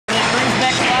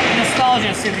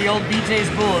nostalgia. See the old BJ's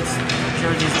Bullets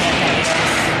jerseys back on the ice.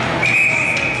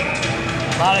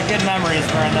 A lot of good memories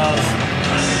wearing those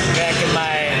back in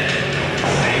my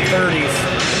 30s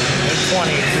and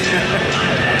 20s.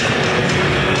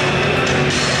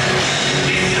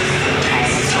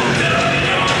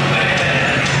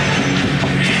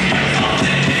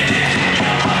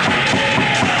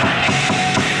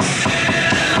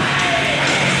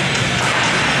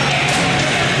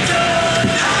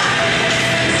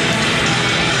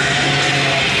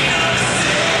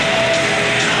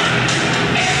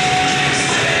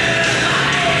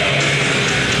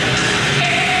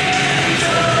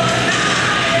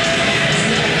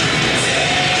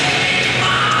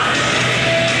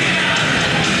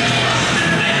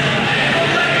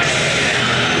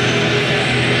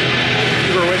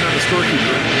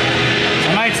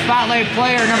 Spotlight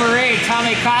player number 8,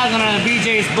 Tommy Coughlin on the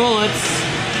BJ's Bullets.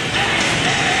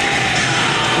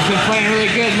 He's been playing really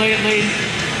good lately.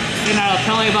 In out of the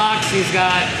penalty box, he's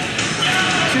got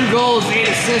 2 goals, 8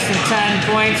 assists, and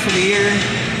 10 points for the year.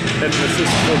 That's an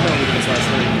assist, 4 penalty minutes last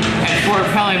night. And 4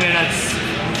 penalty minutes.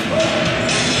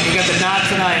 You got the nod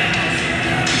tonight.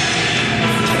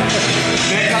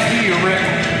 Back up to you, Rick.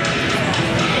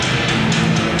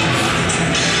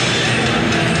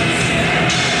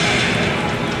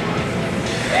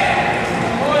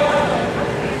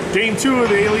 Game 2 of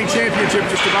the A-League Championship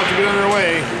just about to get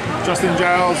underway. Justin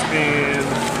Giles and,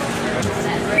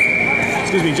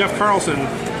 Jeff Carlson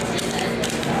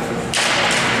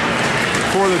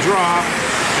for the draw.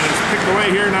 And it's picked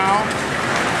away here now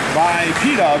by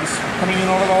Pdubs, coming in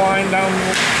over the line down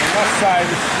the left side.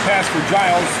 Pass for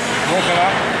Giles, broken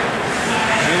up.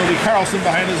 And it'll be Carlson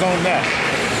behind his own net.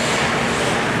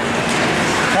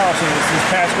 Carlson, his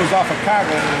pass goes off of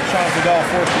Coughlin, and Sean Fidel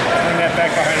forced to bring that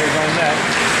back behind his own net.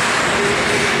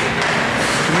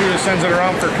 Bermuda sends it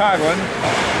around for Coughlin.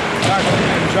 Coughlin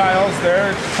and Giles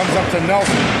there. Comes up to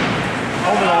Nelson.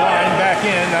 Over the line, back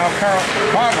in. Now Coughlin,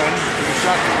 the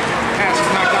shot pass is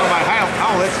knocked down by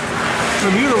Howlett.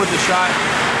 Bermuda with the shot.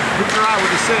 Hooker out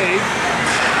with the save.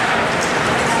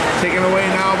 Taken away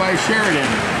now by Sheridan.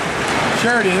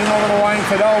 Sheridan in over the line.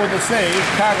 Fidel with the save.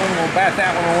 Coughlin will bat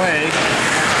that one away.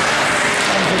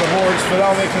 Comes to the boards.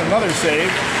 Fidel making another save.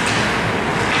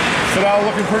 Fidel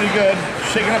looking pretty good.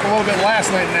 Shaking up a little bit last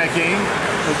night in that game,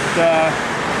 but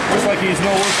looks like he's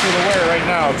no worse for the wear right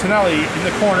now. Tonelli in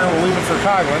the corner will leave it for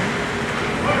Coughlin.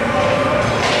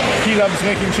 Pdubs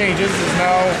making changes as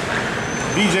now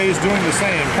BJ is doing the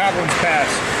same. Coughlin's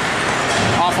pass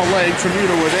off a leg.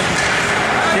 Bermuda with it.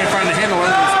 Can't find the handle.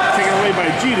 It's taken away by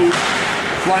Jidu.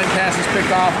 Flying pass is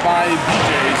picked off by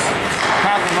BJ's.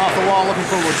 Coughlin off the wall looking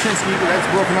for Wojcinski, but that's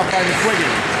broken up by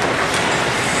McQuiggan.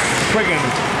 McQuiggan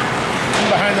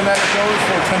behind the net it goes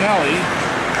for Tonelli.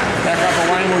 Back off the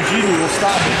line where Jidu will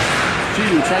stop it.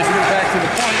 Jidu tries to get back to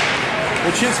the point.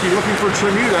 Wojcinski looking for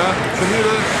Bermuda.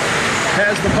 Bermuda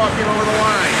has the puck in over the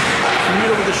line.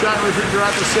 Bermuda with the shot and refrigerator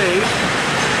out the save.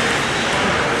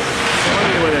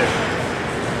 Tonelli with it.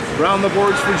 Around the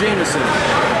boards for Jameson.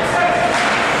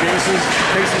 Jameson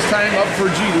takes his time up for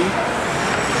Jidu.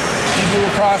 Jidu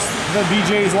across the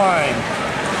BJ's line.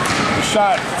 The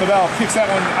shot, Fidel kicks that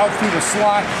one out through the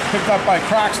slot, picked up by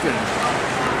Croxton.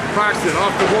 Croxton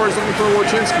off the boards looking for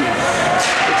Wojcinski.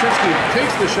 Wojcinski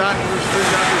takes the shot and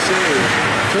springs out the save.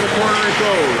 To the corner it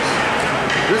goes.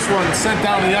 This one sent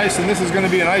down the ice, and this is going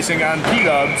to be an icing on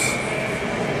Pdubs.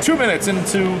 2 minutes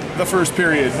into the first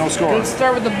period, no score. Good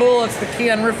start with the Bullets. The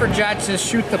key on Rifferjot, just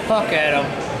shoot the puck at him.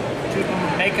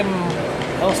 Make him,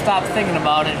 he'll stop thinking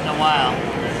about it in a while.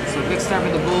 So good start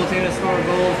with the Bullets. They had to score a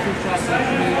goal. 2 shots to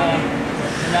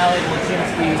Tonelli,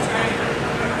 Wojcinski.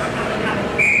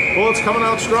 Bullets coming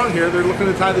out strong here. They're looking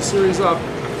to tie the series up.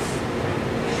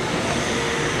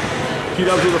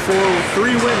 Pdubs with a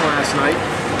 4-3 win last night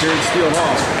here in Steel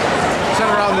Hall.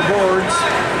 Center on the boards.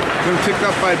 Been picked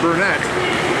up by Burnett.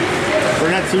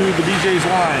 Burnett to the BJ's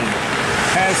line.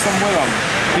 Has some with him.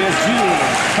 He has G with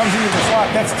him. Comes into the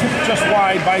slot. That's tipped just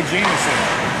wide by Jameson.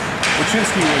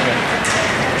 Wojcinski with it.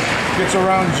 Gets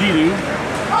around Jidu.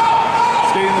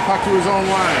 Skating the puck to his own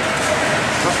line.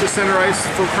 Up the center ice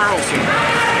for Carlson.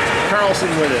 Carlson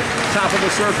with it. Top of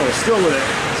the circle. Still with it.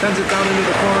 Sends it down into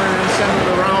the corner and then sends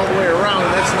it all the way around.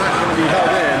 And that's not going to be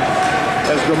held in.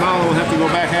 As Grimalo will have to go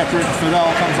back after it.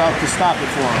 Fidel comes out to stop it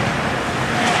for him.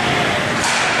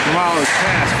 Grimalo's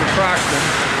pass for Croxton.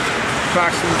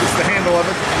 Croxton gets the handle of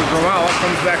it for Grimalo.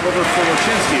 Comes back over for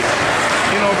Wojcinski.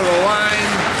 In over the line.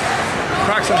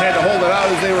 Croxton had to hold it out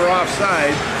as they were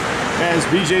offside. As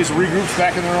BJ's regroups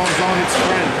back in their own zone, it's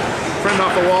Friend. Friend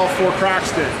off the wall for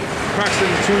Croxton. Croxton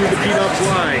to the Pdubs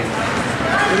line.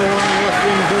 In along the left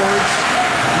wing boards.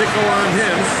 Nick nickel on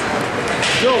him.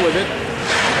 Still with it.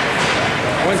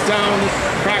 Went down,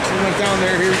 Croxton went down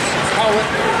there. Here's Howlett.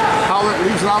 Howlett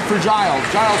leaves it out for Giles.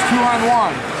 Giles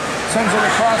 2-on-1. Sends it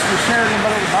across for Sheridan,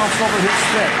 but it bounced over his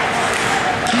stick.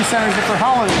 He centers it for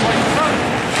Howlett. Right in front.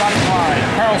 Shot it wide.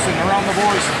 Carlson around the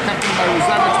boards, kept in by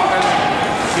Wozevich, but then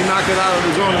he knocked it out of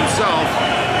the zone himself.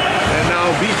 And now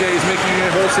BJ is making a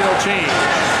wholesale change.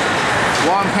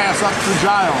 Long pass up for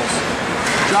Giles.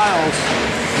 Giles,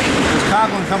 as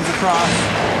Coughlin comes across,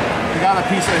 he got a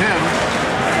piece of him.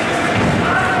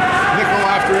 Nickel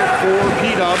after it for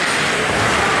Pdubs.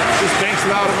 Just banks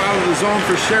it out of the zone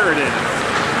for Sheridan.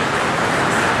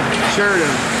 Sheridan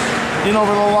in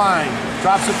over the line.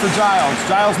 Drops it for Giles.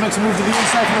 Giles makes a move to the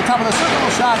inside from the top of the circle.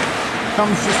 Shot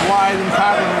comes just wide, and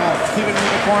Coughlin will keep it in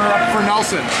the corner up for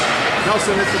Nelson.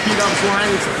 Nelson hits the Pdubs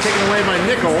line. It's taken away by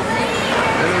Nickel.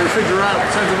 And then Refrigerator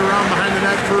sends it around behind the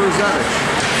net for Wozevich.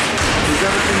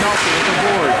 Wozevich and Nelson with the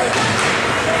boards.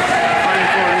 Fighting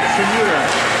for it. It's Shimura.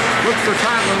 Looks for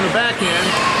Coughlin on the backhand.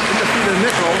 In the feet of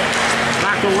Nickel.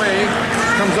 Knocked away.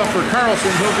 Comes up for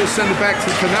Carlson. He'll just send it back to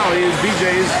Pinelli as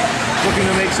BJ is looking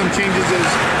to make some changes as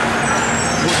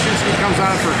Wojcinski comes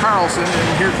on for Carlson,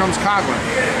 and here comes Coughlin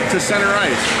to center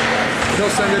ice. He'll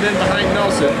send it in behind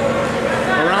Nelson.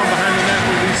 Around behind the net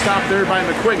will be stopped there by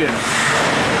McQuiggan.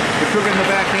 McQuiggan the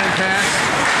backhand pass.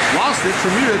 Lost it.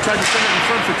 Tremura tried to send it in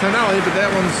front for Tonelli, but that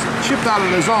one's chipped out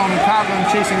of the zone, and Coughlin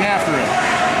chasing after it.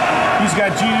 He's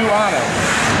got G2 on it.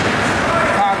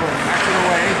 Coughlin backs it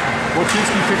away.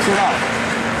 Wojcinski picks it up.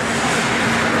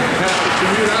 Pass to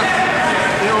Tremura.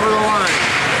 In over the line.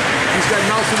 He's got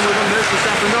Nelson with him. There's the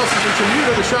shot for Nelson and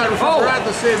Tremura. The shot for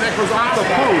the save. That goes off the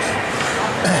post.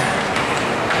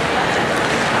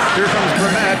 Here comes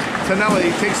Burnett. Tonelli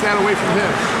takes that away from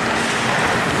him.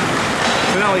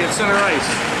 Tonelli at center ice.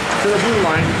 To the blue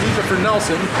line. Leaves it for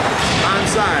Nelson.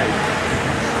 Onside.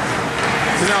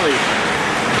 Tonelli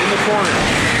in the corner.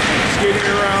 Skating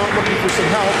around, looking for some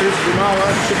help. Here's Grimala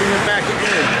shipping it back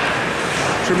in.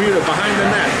 Tremura behind the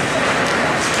net.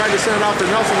 Tried to send it out for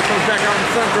Nelson. It comes back out in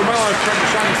front. Grimala trying to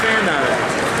shine stand on it.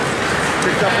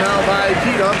 Picked up now by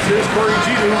Pdubs. Here's Corey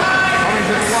G2 coming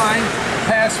to the line.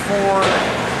 Pass for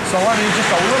Selene,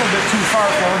 just a little bit too far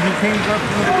for him. He came up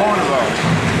into the corner though.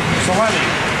 Selene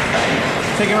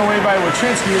taken away by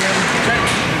Wojcinski, and then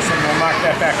Jameson will knock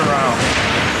that back around.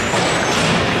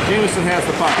 Jameson has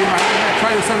the puck. He might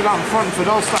try to send it out in front, and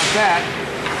Fidel stopped that.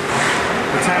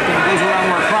 What's happening? It goes around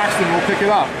where Croxton will pick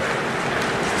it up.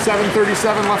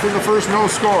 7:37 left in the first, no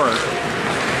score.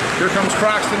 Here comes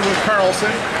Croxton with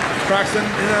Carlson. Croxton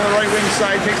in on the right wing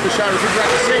side, takes the shot.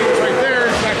 Refrigerator saves right there,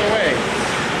 and back away.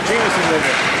 Jameson with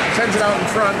it. Sends it out in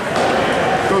front.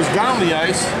 Goes down the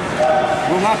ice.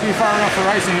 Will not be far enough for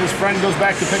icing. His friend goes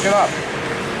back to pick it up.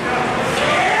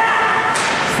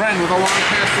 Friend with a long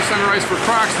pass to center ice for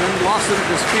Croxton. Lost it at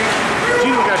his feet.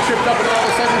 Gino got tripped up, and all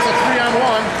of a sudden it's a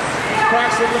 3-on-1.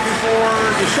 Croxton looking for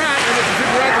the shot, and it's a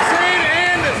Refrigerator save,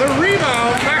 and the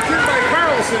rebound knocked in by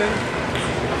Carlson.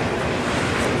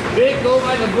 Big goal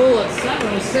by the Bullets.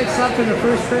 7:06 up in the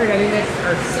first period. I think that's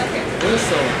our second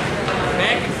whistle.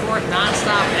 Back and forth,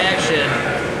 non-stop action.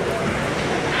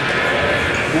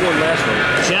 Who won last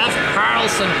night? Jeff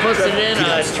Carlson puts it in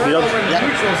a turnover in the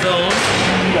neutral zone.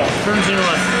 Turns into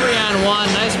a 3-on-1.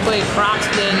 Nice play,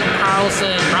 Croxton,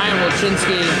 Carlson, Brian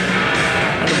Wojcinski.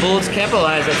 And the Bullets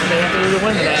capitalize. That's what they have to do to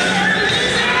win that.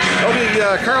 That'll be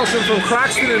Carlson from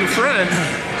Croxton and Friend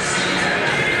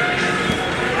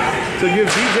to give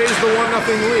DJs the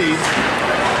 1-0 lead.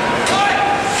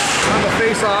 On the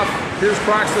face-off, here's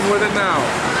Croxton with it now.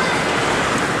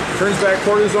 Turns back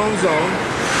toward his own zone.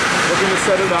 Looking to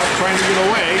set it up, trying to get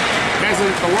away. Has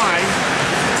it at the line.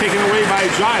 Taken away by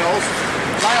Giles.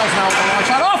 Giles now with a long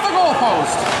shot off the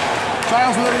goalpost.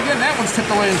 Giles with it again. That one's tipped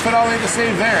away, and Fidel made the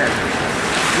save there.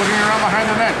 Looking around behind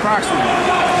the net, Croxton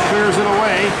clears it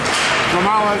away.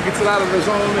 Grimala gets it out of the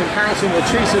zone, and Carlson will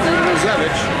chase it to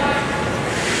Wozevich.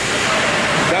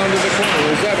 Down to the corner,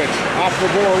 Wozevich off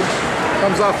the boards.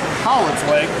 Comes off Howlett's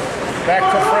leg. Back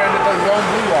to Friend at the zone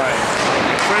blue line.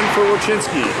 Friend for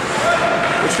Wojcinski.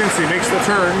 Wojcinski makes the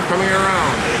turn, coming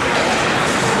around.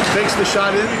 Takes the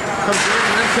shot in, comes in,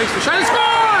 and then takes the shot and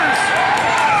scores!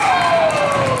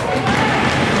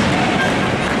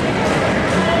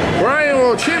 Brian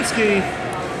Wojcinski.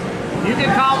 You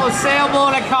can call him a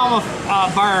sailboat, I call him a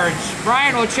barge.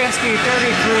 Brian Wojcinski,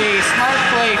 33, smart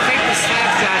play, take the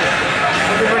snapshot.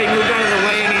 Everybody moved out of the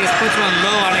way, and he just puts one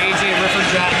low on AJ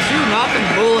Rifferjot.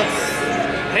 2-0 Bullets.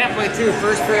 Halfway through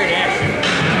first period action.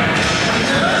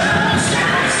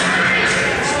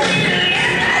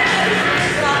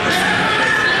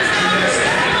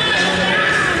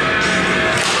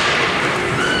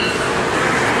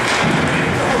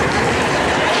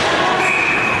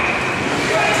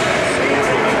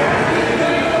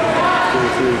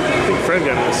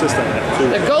 assist on that, too.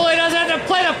 The goalie doesn't have to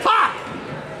play the puck!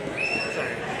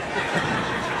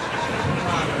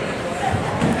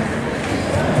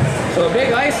 So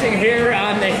big icing here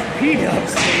on the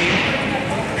Pdubs team.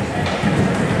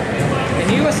 In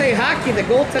USA Hockey, the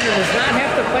goaltender does not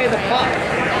have to play the puck.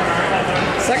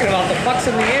 Second of all, the puck's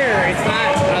in the air. It's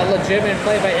not a legitimate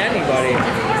play by anybody.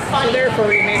 So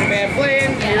therefore, he made a bad play,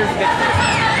 and here's victory.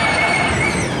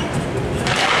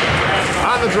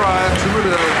 On the draw,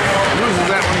 Chimuta loses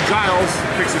that one. Giles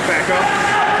picks it back up.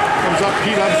 Comes up,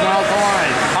 Pdubs now at the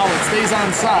line. Howard stays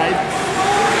on side.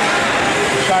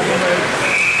 Shot into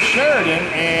Sheridan,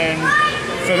 and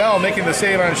Fidel making the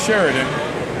save on Sheridan.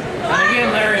 And again,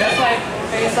 Larry, that's why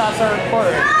face-offs are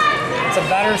important. It's a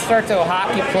better start to a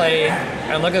hockey play,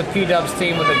 and look at the Pdubs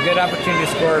team with a good opportunity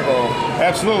to score a goal.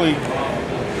 Absolutely.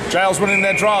 Giles winning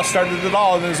that draw, started it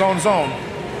all in his own zone.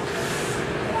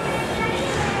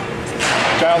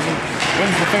 Giles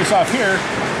wins the face-off here.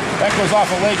 That goes off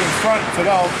a leg in front.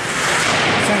 Fidel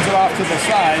sends it off to the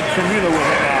side. Chimuta with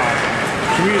it now.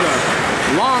 Chimuta,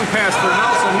 long pass for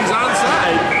Nelson. He's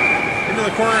onside into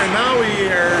the corner, and now we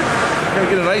are going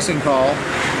to get an icing call.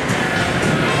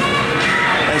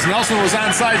 As Nelson was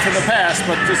onside for the pass,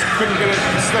 but just couldn't get a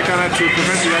stick on it to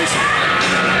prevent the icing.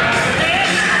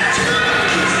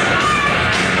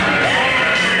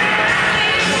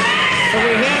 So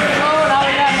we hit the goal, now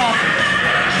we got nothing.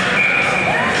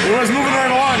 It was moving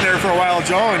right along there for a while,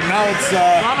 Joe, and now it's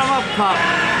Run him up, puck.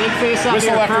 Big face-off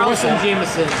here, Carlson,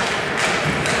 Jameson.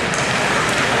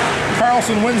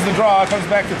 Carlson wins the draw, comes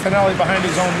back to Tonelli behind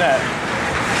his own net.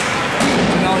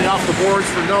 Tonelli off the boards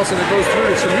for Nelson. It goes through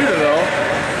to Chimuta, though.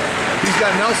 He's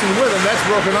got Nelson with him. That's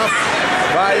broken up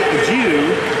by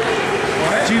Gidu.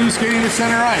 Gidu skating to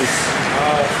center ice.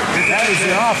 That is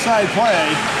an offside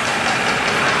play.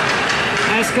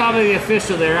 Nice call by the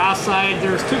official there. Offside,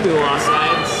 there's two people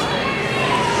offsides.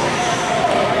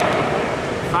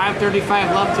 5:35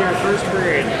 left here, first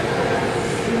period.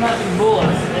 2-0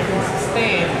 Bullets. They can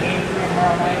sustain game 3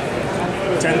 tomorrow night.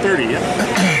 10:30, yeah.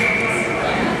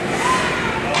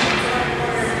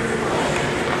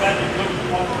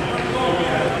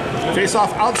 Face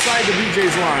off outside the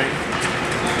BJ's line.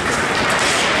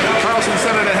 Carlson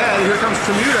sent it ahead. Here comes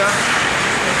Chimuta.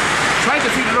 Tried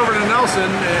to feed it over to Nelson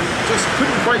and just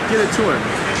couldn't quite get it to him.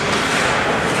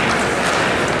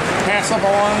 Pass up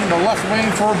along the left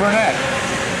wing for Burnett.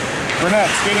 Burnett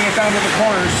skating it down to the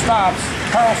corner, stops.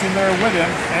 Carlson there with him,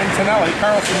 and Tonelli.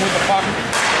 Carlson with the puck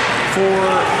for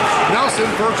Nelson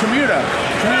for Chimuta.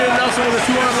 Chimuta and Nelson with a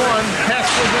 2-on-1. Pass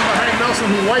goes in behind Nelson,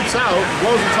 who wipes out,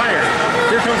 blows a tire.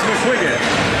 Here comes McQuiggan.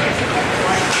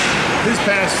 His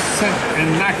pass sent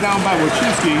and knocked down by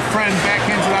Wachinski. Friend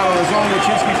backhands it out of the zone.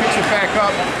 Wachinski picks it back up.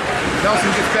 Nelson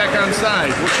gets back on side.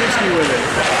 Wachinski with it.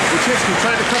 Wachinski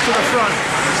trying to cut to the front.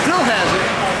 Still has it.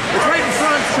 It's right in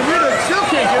front. Chimuta still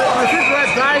can't get it. The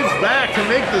Refrigerator dives back to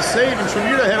make the save, and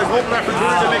Chimuta had a golden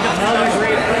opportunity to make it 3-0. Another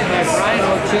great play by Brian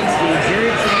Wachinski.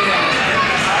 Jerry Chimuta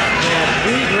had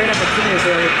 3 great opportunities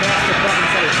there. He passed the puck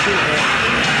inside his feet.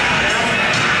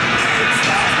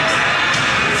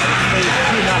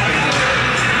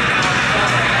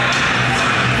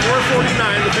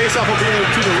 4:49, the faceoff will be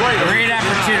to the right. Great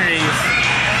opportunities.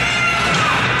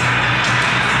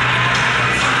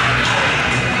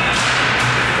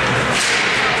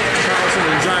 Carlson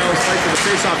and Giles fight for the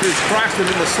faceoff. Here's Croxton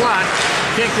in the slot.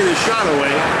 Can't get his shot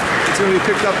away. It's going to be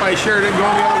picked up by Sheridan,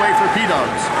 going the other way for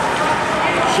Pdubs.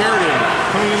 Sheridan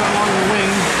coming in along the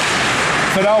wing.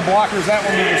 Fidel blockers that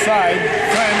one to the side.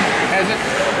 Friend has it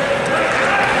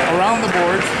around the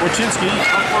boards. Wachinski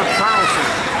up for Carlson.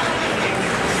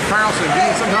 Carlson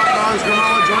getting some help now as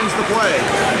Grimala joins the play.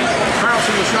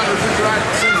 Carlson, the shot Refrigerator,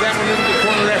 sends that one into the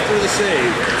corner after the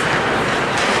save.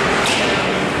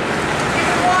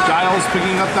 Giles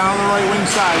picking up down the right wing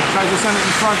side. Tries to send it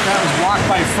in front. That was blocked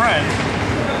by Friend,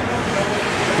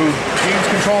 who gains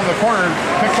control in the corner.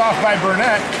 Picked off by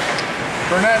Burnett.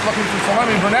 Burnett looking for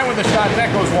Salemi. Burnett with the shot.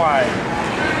 That goes wide.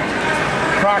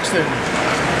 Croxton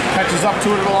catches up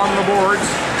to it along the boards.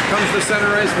 Comes to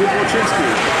center ice with Wachinski.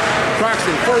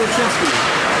 Croxton for Wachinski.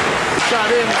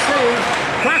 Shot in, save.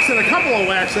 Croxton a couple of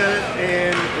whacks at it,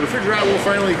 and the Refrigerator will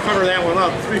finally cover that one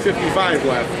up. 3:55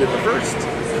 left in the first.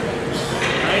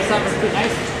 Nice opportunity.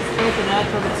 Nice open net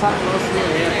from the top most of the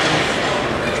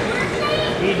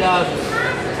He does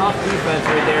tough defense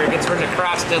right there. Gets rid of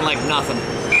Croxton like nothing.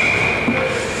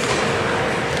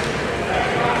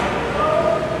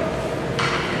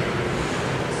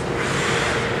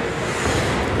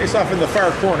 Face off in the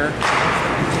far corner.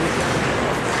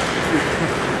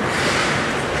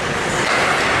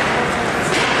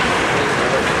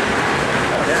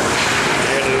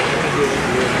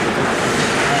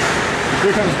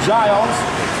 Giles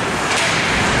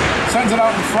sends it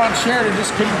out in front. Sheridan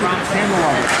just couldn't get the handle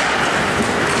on it.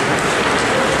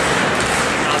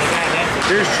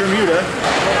 Here's Tremuta.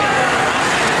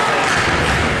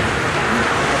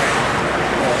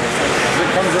 As it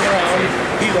comes around,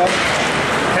 Pdubs.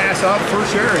 Pass up for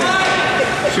Sheridan.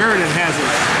 Sheridan has it.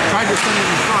 Tried to send it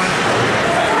in front.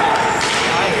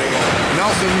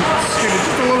 Nelson skidded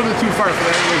just a little bit too far for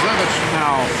that. Lezevich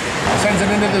now sends it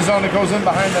into the zone. It goes in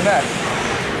behind the net.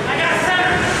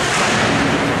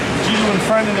 Gidu and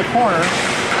Friend in the corner.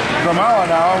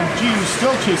 Gramala now. Gidu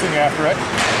still chasing after it.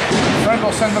 Friend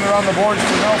will send it around the boards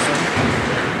to Nelson.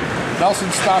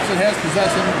 Nelson stops it, has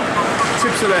possession,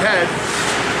 tips it ahead.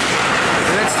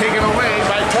 And that's taken away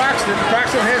by Croxton.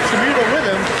 Croxton has Tremuta with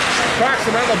him.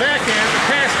 Croxton on the backhand. The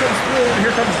pass comes through, and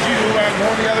here comes Gidu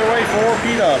going the other way for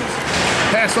Pdubs.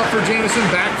 Pass up for Jameson,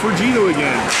 back for Gidu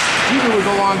again. Gidu with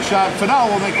a long shot. Fidel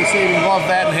will make the save and glove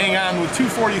that and hang on with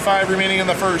 2:45 remaining in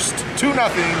the first. 2-0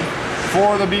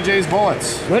 for the BJ's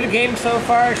Bullets. Good game so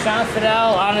far. Sean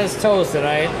Fidel on his toes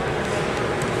tonight.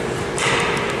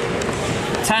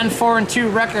 10-4-2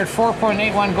 record,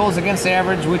 4.81 goals against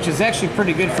average, which is actually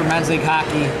pretty good for men's league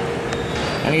hockey.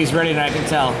 And he's ready tonight, I can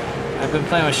tell. I've been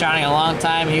playing with Shawnee a long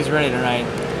time. He's ready tonight.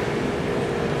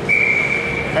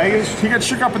 He got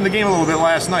shook up in the game a little bit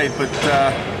last night, but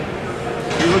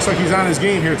he looks like he's on his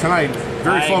game here tonight.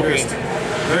 Very focused.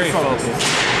 Very focused.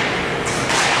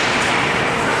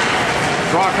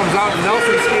 Draw comes out, and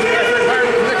Nelson skating after it hard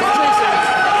with Nickel chasing.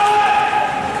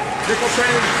 Nickel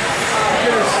trying to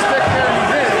get his stick there, and he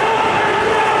did.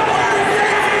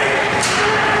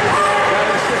 Got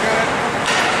his stick on it.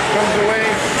 Comes away.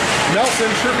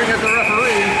 Nelson chirping at the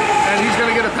referee, and he's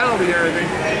going to get a penalty here, I think.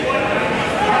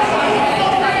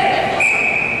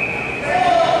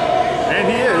 And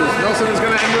he is. Nelson is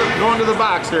going to end up going to the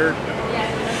box here.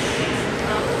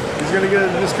 He's going to get a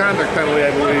misconduct penalty,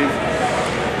 I believe.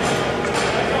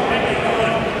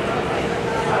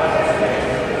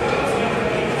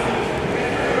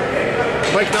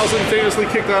 Mike Nelson famously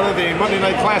kicked out of a Monday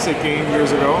Night Classic game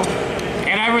years ago.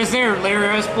 And I was there, Larry.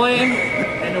 I was playing,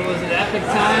 and it was an epic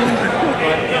time.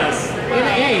 But yes,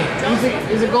 hey,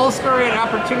 he's a goal scorer. An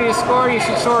opportunity to score. You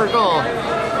should score a goal.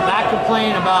 Not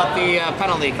complain about the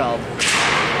penalty called.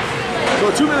 So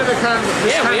a 2-minute misconduct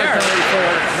penalty for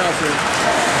Nelson.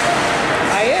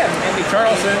 I am. Andy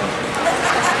Carlson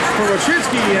for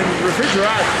Wachinski and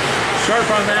Refrigerat. Sharp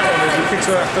on that one as he kicks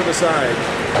it off to the side.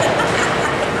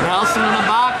 Nelson in the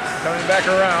box. Coming back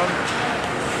around.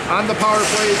 On the power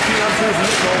play is Pdubs with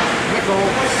Nickel. Nickel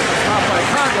stopped by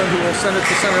Conklin, who will send it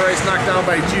to center ice, knocked down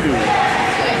by Gidu.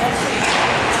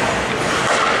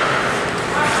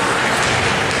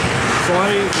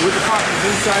 Solani with the puck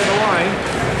inside the line.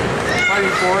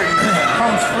 Fighting for it.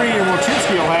 Comes free, and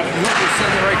Wachinski will have it. He'll just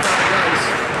send it right down the ice.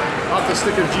 Off the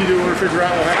stick of Gidu, and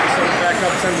Refrigerat will have to send it back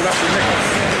up, sends it up to Nickel.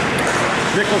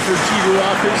 Nickel for Gidu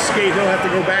off his skate. He'll have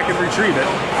to go back and retrieve it.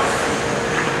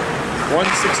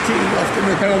 1:16 left in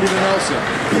the penalty to Nelson.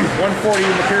 1:40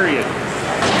 in the period.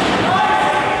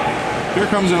 Here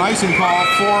comes an icing call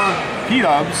for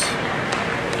Pdubs.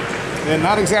 And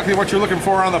not exactly what you're looking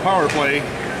for on the power play.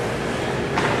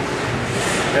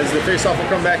 As the faceoff will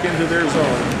come back into their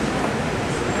zone.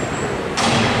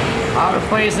 Power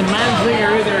plays in men's league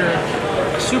are either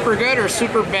super good or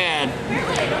super bad.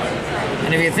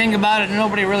 And if you think about it,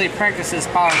 nobody really practices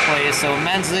power plays, so in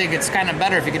men's league it's kind of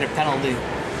better if you get a penalty.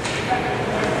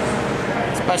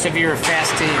 Especially if you're a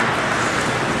fast team.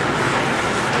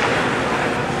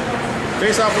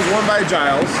 Faceoff was won by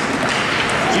Giles.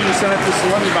 Gidu sent it to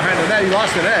Solani behind the net. He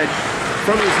lost an edge.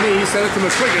 From his knee, sent it to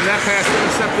McQuiggan. That pass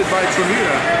intercepted by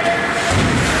Tremuta.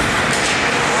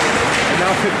 And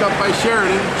now picked up by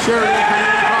Sheridan. Sheridan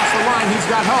coming across the line. He's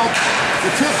got help.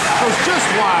 The tip goes just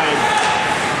wide.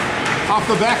 Off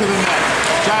the back of the net.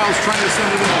 Giles trying to send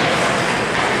it in.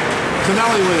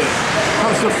 Tonelli with it.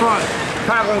 Comes to front.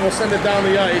 Conklin will send it down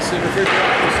the ice, and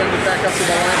Refrigerat will send it back up to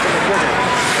the line for McQuiggan.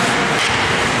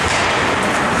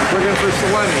 McQuiggan for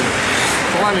Fleming.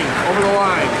 Fleming over the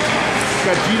line.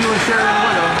 Got Gidu and Sheridan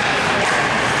with him.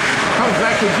 Comes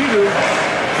back to Gidu.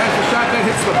 Has the shot that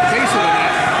hits the base of the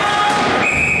net.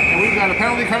 And we've got a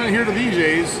penalty coming here to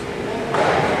BJ's.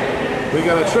 We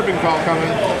got a tripping call coming.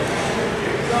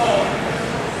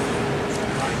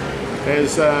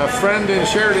 As Friend and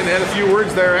Sheridan had a few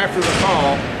words there after the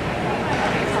call.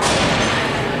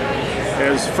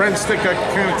 As Friend's stick got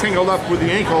kind of tangled up with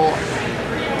the ankle.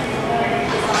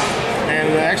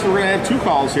 And actually we're going to have two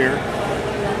calls here.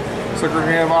 Looks like we're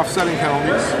going to have offsetting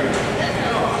penalties.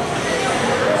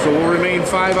 So we'll remain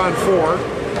 5-on-4.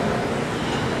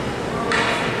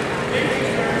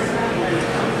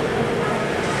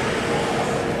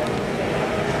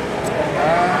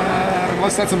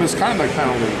 unless that's a misconduct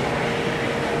penalty.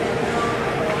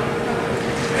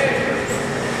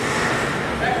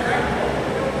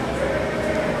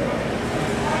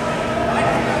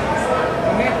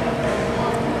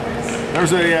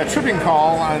 There's a tripping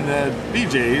call on the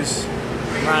BJ's.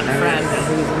 Ron Friend,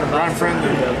 who's in the box. Ron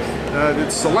Friend.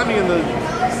 It's Salemi in the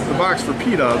box for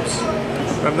Pdubs.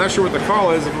 I'm not sure what the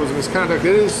call is. If it was a misconduct,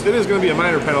 it is going to be a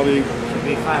minor penalty. Should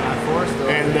be 5-on-4 still.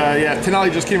 And yeah,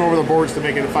 Tonelli just came over the boards to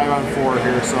make it a 5-on-4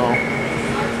 here. So we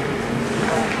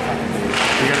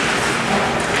got it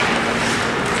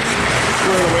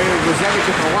squared away. Rosevic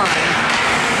at the line.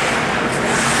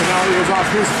 Tonelli was off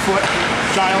his foot.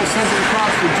 Giles sends it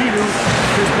across to Gidu.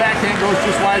 His backhand goes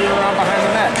just wide around behind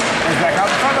the net. And back out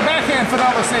in front of the backhand.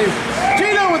 Fidel to save.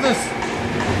 Gidu with this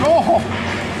goal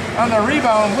on the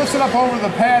rebound. Lifts it up over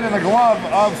the pad and the glove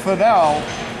of Fidel.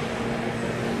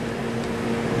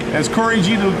 As Corey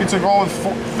Gidu gets a goal with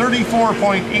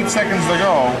 34.8 seconds to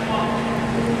go.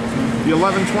 The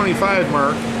 11:25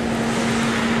 mark.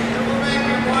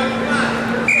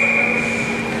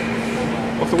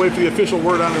 We'll have to wait for the official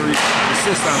word on the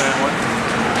assist on that one.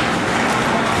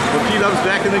 The Pdubs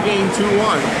back in the game,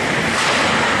 2-1.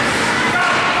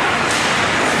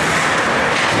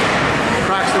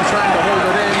 Croxton trying to hold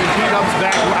it in, and Pdubs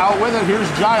back out with it.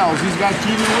 Here's Giles. He's got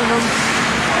Gidu with him.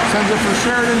 Sends it for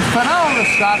Sheridan. Fennell the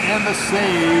shot and the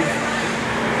save.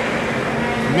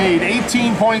 Made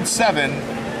 18.7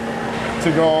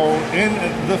 to go in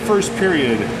the first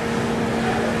period.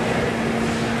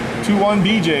 2-1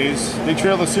 BJ's. They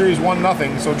trail the series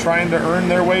 1-0, so trying to earn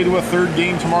their way to a third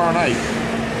game tomorrow night.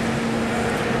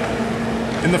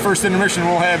 In the first intermission,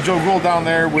 we'll have Joe Gould down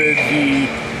there with the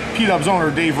Pdubs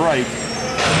owner, Dave Wright.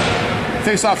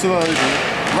 Face off to the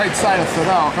right side of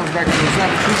Fidel. Comes back to the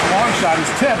center. Shoots a long shot. Is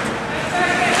tipped.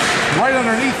 Right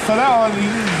underneath Fidel, and he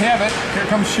didn't have it. Here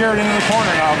comes Sheridan in the corner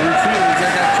now. The retrievers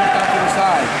that got chipped out to the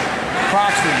side.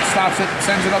 Croxton stops it,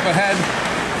 sends it up ahead.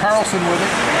 Carlson with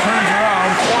it. Turns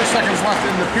around. 4 seconds left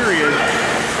in the period.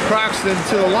 Croxton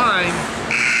to the line.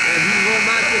 And he will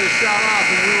not get a shot off,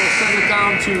 and we will send it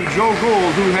down to Joe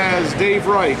Gould, who has Dave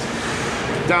Wright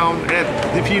down at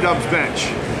the Pdubs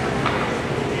bench.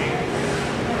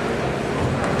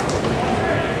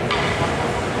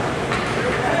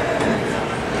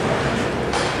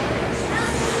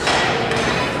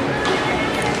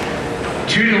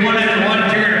 Two to one and one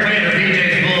period play. The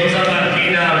BJ's Bulls up on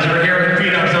Pdubs. We're here with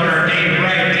Pdubs owner Dave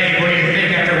Wright. Dave, what do you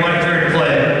think after 1/3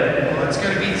 play? Well, it's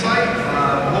going to be tight.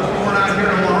 Hopefully we're not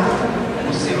here tomorrow.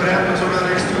 We'll see what happens over the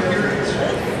next 2 periods.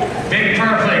 Big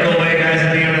power play goal away, guys,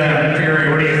 at the end of that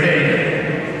period. What do you think?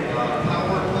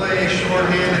 Power play,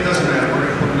 shorthand, it doesn't matter. We're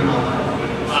going to put them in all that.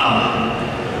 Wow.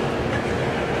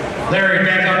 Larry,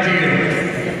 back up to you.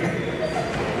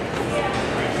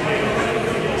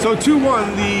 So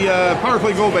 2-1, the power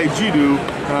play goal by Gidu.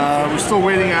 We're still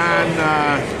waiting on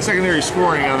secondary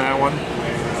scoring on that one.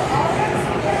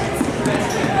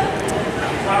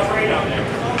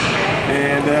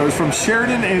 And it was from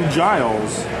Sheridan and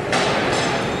Giles.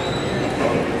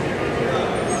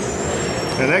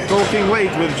 And that goal came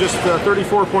late with just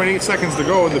 34.8 seconds to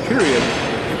go in the period.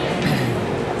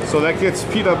 So that gets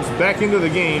Pdubs back into the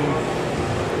game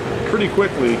pretty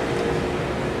quickly.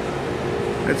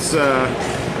 It's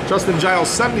Justin Giles'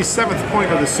 77th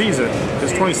point of the season,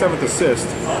 his 27th assist.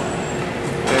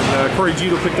 And Corey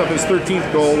Gidu picked up his 13th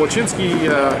goal. Wachinski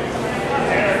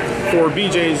for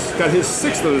BJ's got his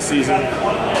 6th of the season.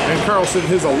 And Carlson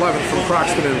his 11th from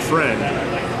Croxton and Friend.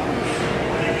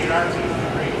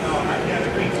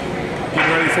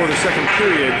 Getting ready for the second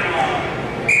period.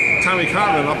 Tommy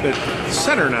Conlon up at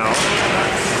center now.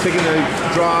 Taking the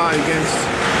draw against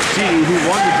Gidu, who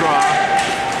won the draw.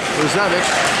 Rosevic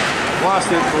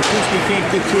lost it. Wachinski can't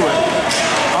get to it.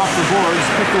 Off the boards,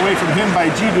 picked away from him by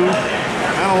Gidu.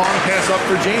 And a long pass up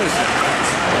for Jameson.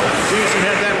 Jameson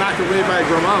had that knocked away by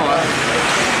Gramala.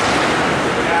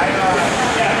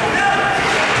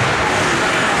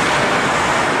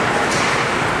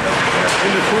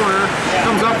 In the corner,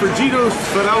 comes up for Gidu.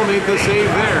 Fidel made the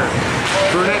save there.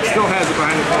 Burnett still has it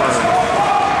behind the corner.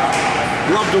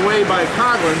 Gloved away by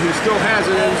Coughlin, who still has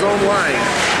it in his own line.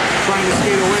 Trying to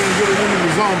skate away and get it into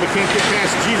the zone, but can't get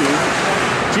past Gidu.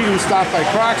 Gidu stopped by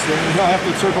Croxton, and he'll have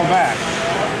to circle back.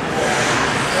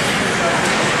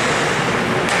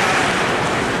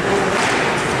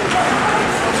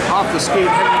 Off the skate,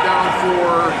 heading down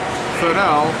for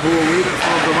Fidel, who will lead it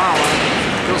for Gramala.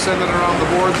 He'll send it around the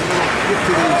boards and it'll get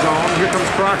to the zone. Here comes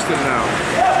Croxton now.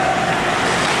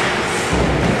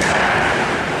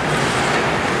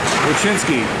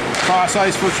 Wachinski, cross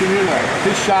ice for Chimuda.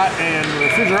 His shot and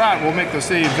Refrigerat will make the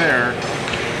save there.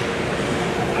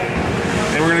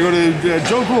 And And we're going to go to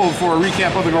Joe Gould for a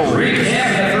recap of the goals. Recap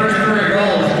the first period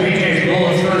goals. BJ's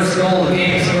Bulls' first goal of the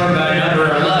game scored by number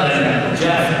 11,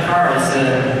 Jeff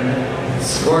Carlson.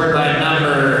 Scored by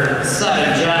number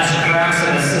 7, Josh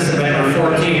Croxton. Assisted by number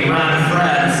 14, Ron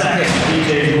Fred. Second,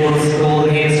 BJ's Bulls' goal of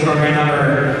the game scored by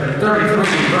number 33,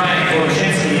 Brian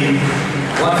Wojcinski.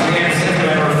 Once again, assisted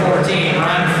by number 14,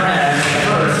 Ron Fred.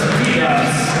 First,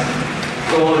 Pdubs.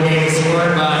 Goal of the game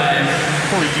scored by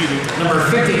number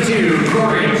 52,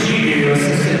 Corey Gidu,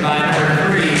 assisted by number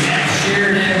 3, Matt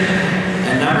Sheridan,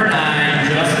 and number 9,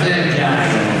 Justin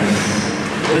Giles.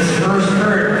 This first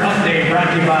third update brought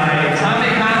to you by Tommy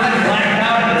Conlon, Blacked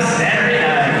Out on a Saturday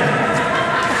night.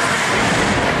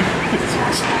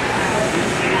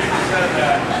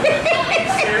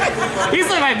 He's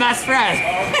like my best friend.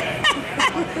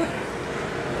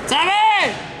 Tommy!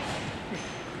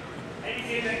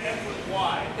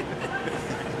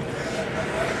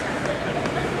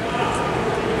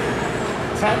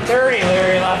 10:30,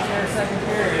 Larry, left here, second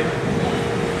period.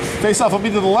 Face-off will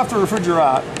be to the left of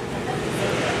Refrigerat.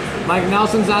 Mike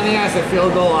Nelson's on the ice. I feel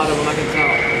a goal out of him, I can tell.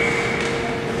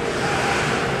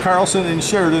 Carlson and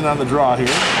Sheridan on the draw here.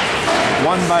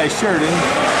 Won by Sheridan.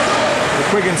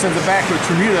 McQuiggan sends it back to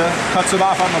Tremuta, cuts it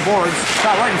off on the boards.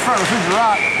 Shot right in front of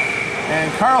Refrigerat.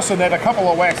 And Carlson had a couple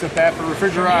of whacks at that for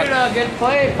Refrigerat. Tremuta, good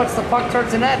play, puts the puck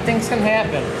towards the net, things can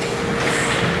happen.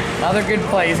 Another good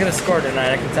play, he's gonna score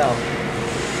tonight, I can tell.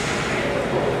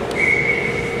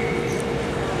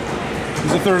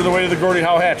 He's a third of the way to the Gordie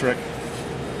Howe hat trick.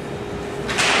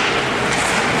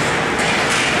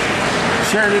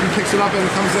 Sheridan picks it up and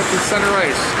comes up to center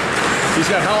ice. He's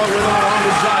got Howlett with him along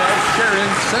with Giles. Sheridan,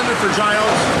 send it for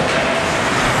Giles.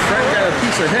 Fred got a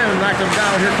piece of him and knocked him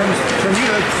down. Here comes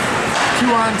Tremuta,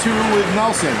 2-on-2 with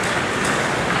Nelson.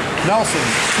 Nelson,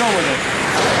 still with it.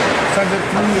 Sends it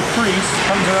through the crease,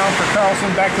 comes around for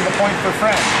Carlson, back to the point for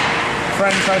Fred.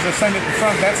 Fred tries to send it in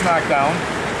front, that's knocked down.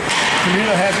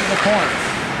 Tremuta has it in the corner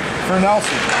for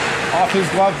Nelson. Off his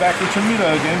glove, back to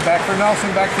Tremuta again. Back for Nelson,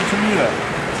 back to Tremuta.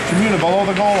 Tremuta below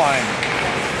the goal line.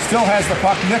 Still has the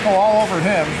puck, nickel all over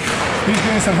him. He's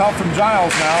getting some help from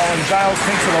Giles now, and Giles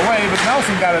takes it away, but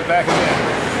Nelson got it back again.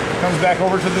 Comes back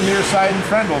over to the near side, and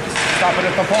Friend will stop it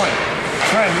at the point.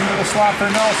 Friend into the slot for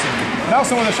Nelson.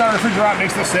 Nelson with a shot, Refrigerat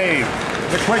makes the save.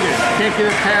 McQuiggan can't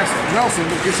get it past Nelson,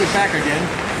 but gets it back again.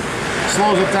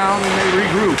 Slows it down, and they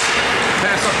regroup.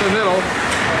 Pass up the middle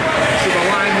to the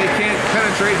line. They can't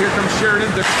penetrate. Here comes Sheridan.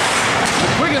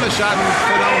 McQuiggan the shot, and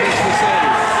Fidel makes the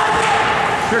save.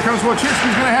 Here comes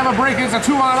Wojcinski's going to have a break. It's a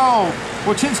 2-on-0.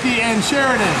 Wojcinski and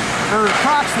Sheridan, or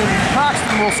Croxton.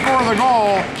 Croxton will score the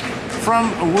goal from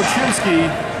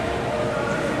Wojcinski.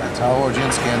 That's how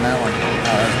Wojcinski in that one.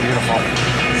 Oh, that's beautiful.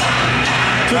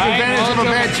 Took advantage of a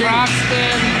bad change.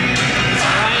 Croxton.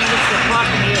 Ryan gets the puck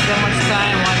and he has that much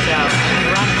time. Watch out.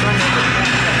 Run from the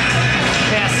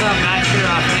pass up, not sure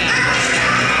offhand.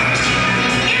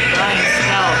 Ryan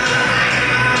Snell.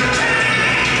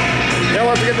 They'll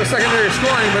have to get the secondary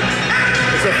scoring, but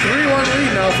it's a 3-1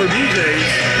 lead now for BJ's.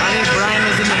 I think Brian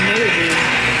was in the Navy.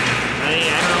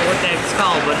 I don't know what that's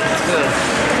called, but it's good.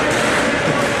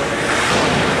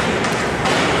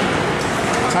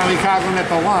 Tommy Coughlin at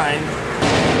the line.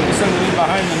 He sends it in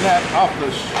behind the net, off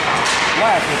the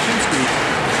left. Wojcinski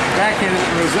backhanded it,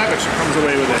 and Rosevich comes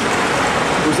away with it.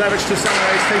 Rosevich to center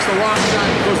ice, takes a long shot,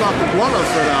 goes off the glove of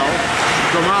Fidel.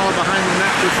 Gamala behind the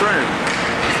net for Friend.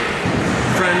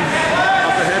 Friend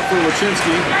up ahead for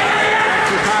Wojcinski. Back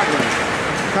to Coughlin.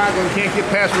 Coughlin can't get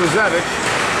past Rosevich.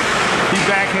 He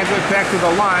backhands it back to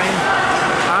the line.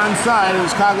 Onside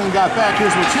as Coughlin got back.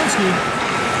 Here's Wojcinski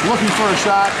looking for a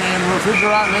shot, and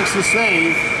Refrigerat makes the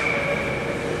save.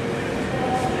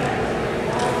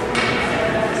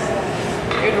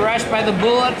 Good rush by the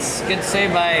Bullets. Good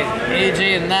save by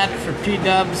AJ and net for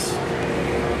Pdubs.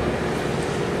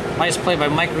 Nice play by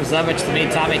Mike Rosevich to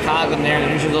meet Tommy Coughlin there.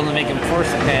 They usually only make him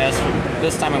force the pass.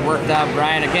 This time it worked out.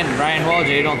 Brian Walje,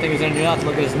 you don't think he's going to do nothing.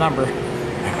 Look at his number.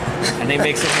 And he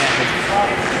makes it happen.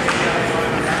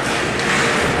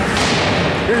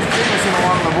 Here's Jameson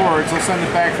along the boards. He'll send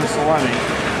it back for Salemi.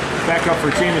 Back up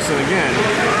for Jameson again.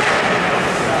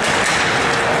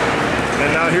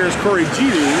 And now here's Corey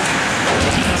Gidu.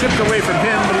 Tipped away from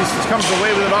him, but he comes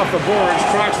away with it off the boards.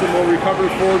 Croxton will recover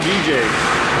for BJ.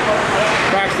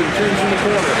 Croxton turns in the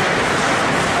corner.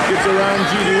 Gets around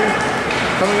Gidu.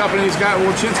 Coming up, and he's got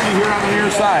Wojcinski here on the near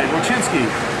side. Wojcinski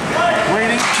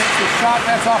waiting, takes the shot.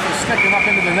 That's off his stick and up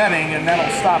into the netting, and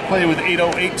that'll stop play with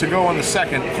 8:08 to go in the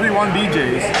second. 3-1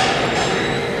 BJ's.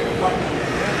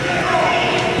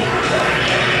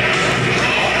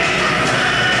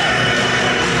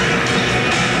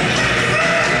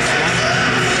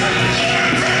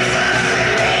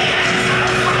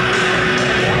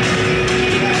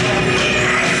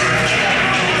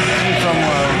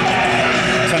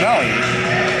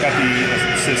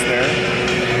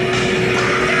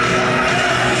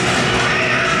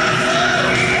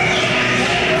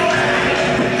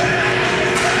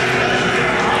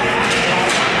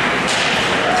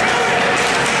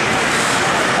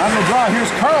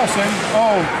 Carlson.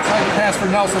 Oh, tried to pass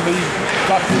for Nelson, but he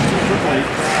ducked it too quickly.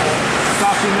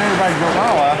 Stopped in there by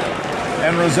Gramala.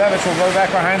 And Rosevich will go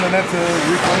back behind the net to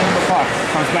reclaim the puck.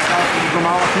 Comes back out, and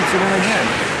Gramala keeps it in again.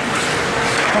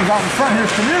 Comes out in front.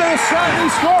 Here's Tremuta, shot, and he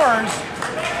scores.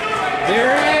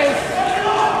 There it is.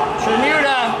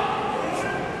 Tremuta.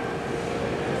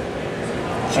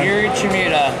 Jerry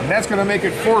Tremuta. And that's going to make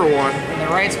it 4-1. In the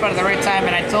right spot at the right time,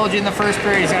 and I told you in the first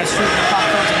period he's going to shoot the puck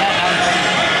towards the net.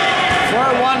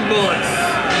 4-1 Bullets.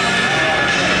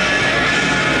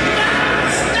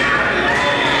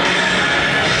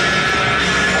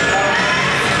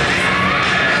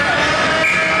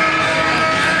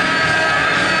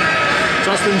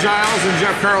 Justin Giles and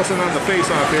Jeff Carlson on the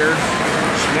face-off here.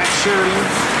 Matt Sheridan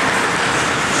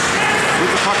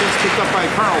with the puck is picked up by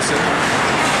Carlson.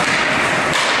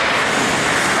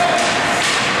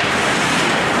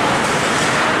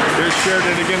 There's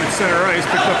Sheridan again at center ice,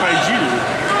 picked up by Giroux.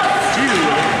 Giroux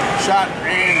shot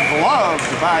and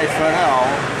gloved by Fennell.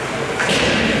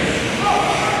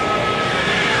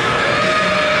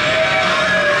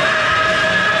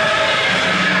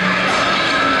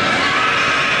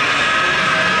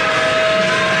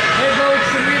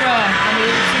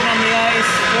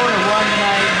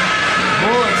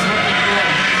 Bullets looking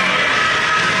good.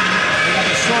 They got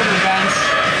the shorter bench.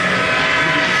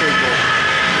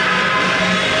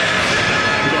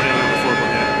 We don't have number 4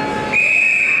 yet.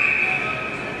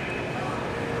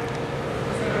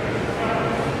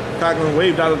 Coughlin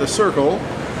waved out of the circle.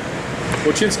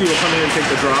 Wojcinski will come in and take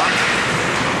the draw.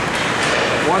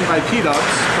 Won by Pdubs.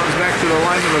 Comes back to the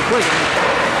line of McQuiggan.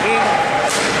 And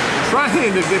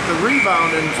trying to get the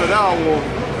rebound, and Fidel will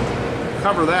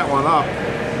cover that one up,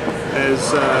 as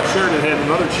Sheridan had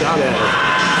another shot at it.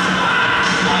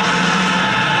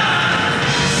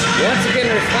 Once again,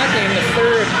 reflecting the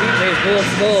third BJ's Bullets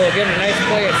goal. Again, a nice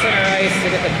play at center ice to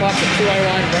get the puck to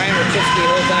 2-on-1. Brian Wojcinski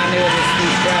holds on to it with his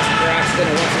feet crossed to Broxton,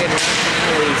 and once again,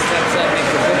 he steps up, makes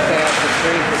a good pass to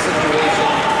create the situation.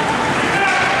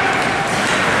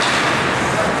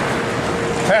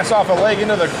 Pass off a leg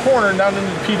into the corner, down into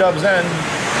Pdubs' end.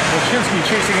 Wojcinski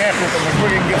chasing after it, but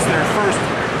McQuiggan gets there first.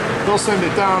 They'll send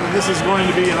it down, and this is going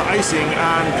to be an icing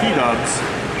on Pdubs.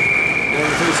 And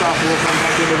the face-off will come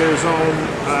back into their zone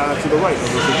to the right of the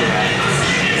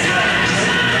refrigerator.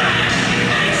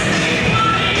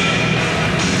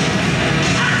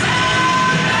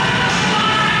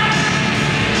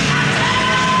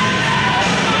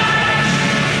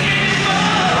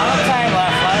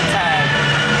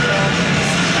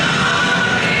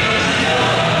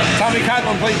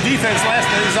 Coughlin played defense last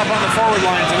night. He's up on the forward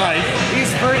line tonight. He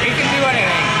can do anything.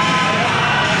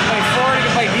 He can play forward, he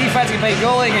can play defense, he can play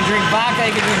goalie, he can drink vodka,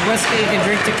 he can drink whiskey, he can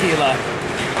drink tequila.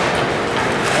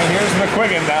 And here's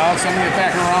McQuiggan now, sending it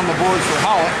back around the boards for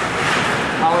Howlett.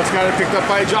 Howlett's got it picked up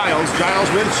by Giles. Giles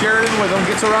with Sheridan with him,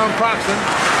 gets around Proxton.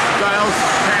 Giles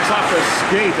pass off the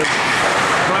skate of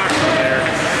Proxton there.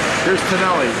 Here's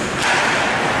Tonelli.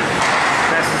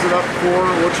 Passes it up for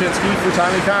Wojcinski for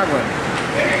Tommy Coughlin.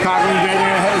 Coughlin getting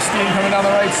ahead of steam, coming down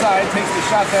the right side, takes the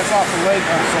shot that's off the leg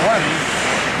of Salemi.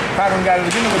 Coughlin got it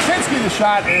again to Wojcinski, the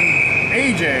shot, and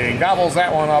AJ gobbles that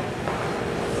one up.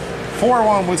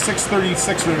 4-1 with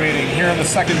 6:36 remaining here in the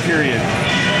second period.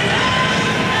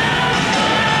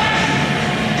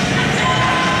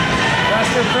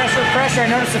 Pressure, pressure, pressure. I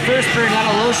noticed the first period, a lot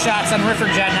of low shots on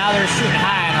Rifferjet. Now they're shooting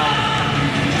high on them.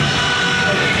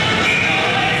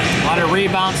 A lot of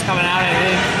rebounds coming out, I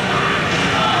think.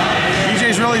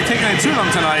 BJ's really taking it to them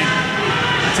tonight.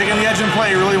 Taking the edge and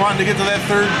play, really wanting to get to that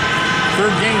third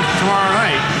game tomorrow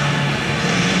night.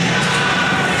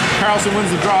 Carlson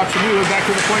wins the draw. Tremuta back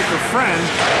to the point for Friend.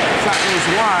 Shot goes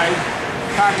wide.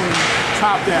 Coughlin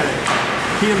chopped at it.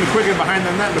 He and McQuiggan behind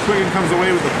the net. McQuiggan comes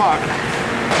away with the puck.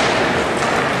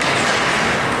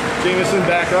 Jameson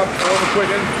back up for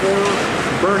McQuiggan for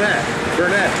Burnett.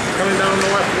 Burnett coming down the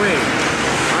left wing.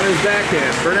 On his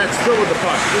backhand. Burnett still with the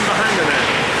puck. In behind the net.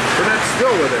 Burnett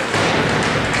still with it.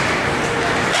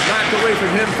 Knocked away from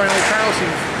him. Finally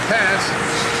Carlson's pass.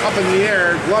 Up in the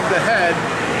air. Gloved ahead.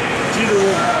 Giroux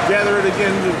will gather it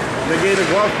again to negate a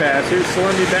glove pass. Here's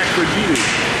Salemi back for Giroux.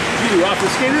 Giroux off the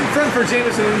skate in front for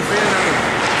Jameson and fan on a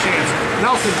chance.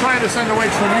 Nelson trying to send away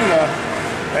Tremuta.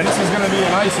 And this is going to be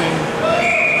an icing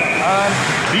on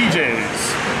BJ's.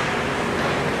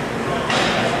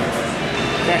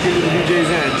 Back into the BJ's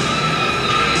end.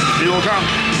 He will come.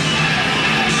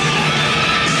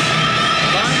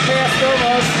 Long pass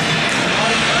almost.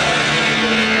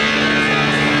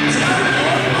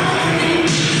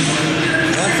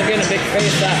 Once again, a big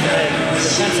face off the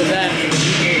defensive end for the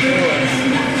BJ Brewers.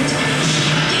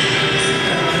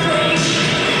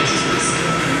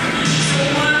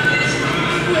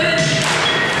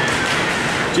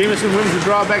 Jameson wins the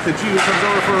draw back to G, who comes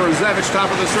over for Zevich, top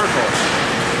of the circle.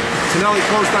 Tonelli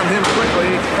closed on him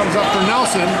quickly, comes up for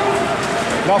Nelson.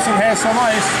 Nelson has some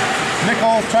ice.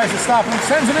 Nickel tries to stop him,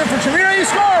 sends it in for Tremuta, he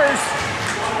scores!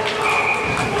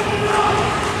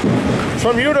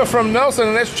 Tremuta from Nelson,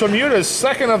 and that's Tremuta's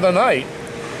second of the night.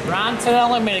 Ron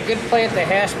Tonelli made a good play at the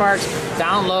hash marks,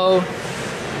 down low,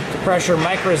 to pressure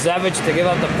Mike Rzevich to give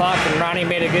up the puck, and Ronnie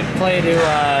made a good play to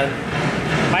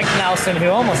Mike Nelson, who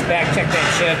almost back-checked that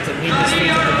shift, and he just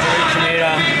beat the Jerry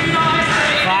Tremuta.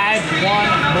 5-1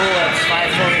 Bullets,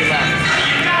 5:40 left.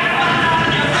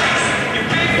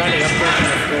 Gunny up there for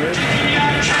the third.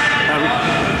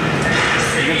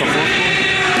 You get the fourth one?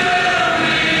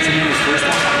 Tremuta's first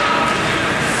one?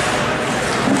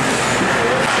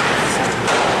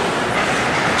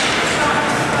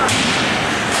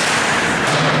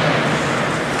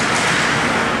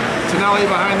 Tonelli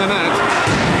behind the net.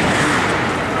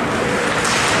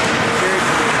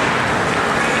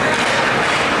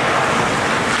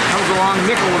 Comes along,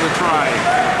 Nickel with a try.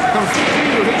 Comes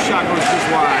through, his shot goes just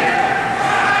wide.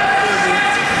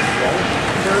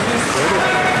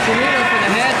 Tremuta for the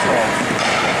hat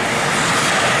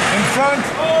In front,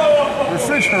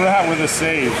 Refrigerat with a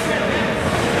save.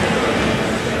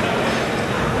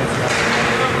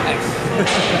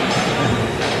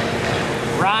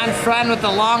 Ron Friend with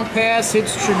the long pass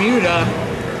hits Tremuta.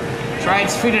 Tried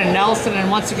to feed to Nelson, and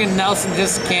once again Nelson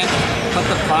just can't put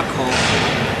the puck home.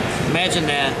 Imagine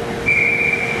that.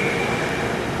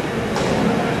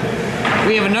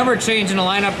 We have a number change in the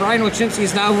lineup. Brian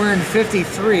Wachinski's now wearing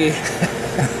 53.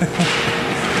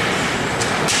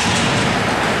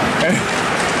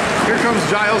 Here comes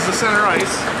Giles to center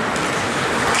ice.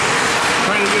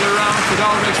 Trying to get around.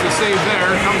 Fidel makes the save there.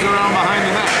 Comes around behind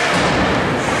the net.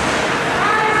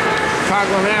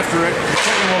 Coughlin after it. The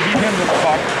second will beat him to the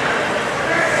puck.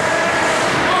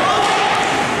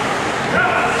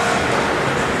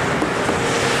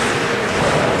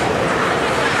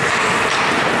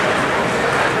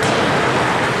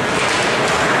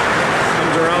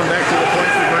 Comes around back to the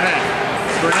point for Burnett.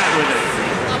 Burnett with it.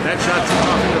 That shot's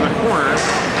off into the corner.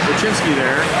 Wachinski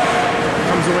there.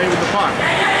 Comes away with the puck.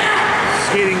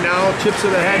 Skating now, tips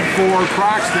it ahead for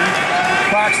Croxton.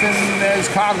 Croxton, as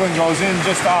Coughlin goes in,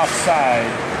 just offside.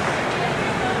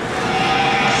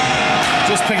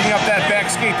 Just picking up that back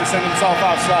skate to send himself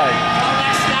offside.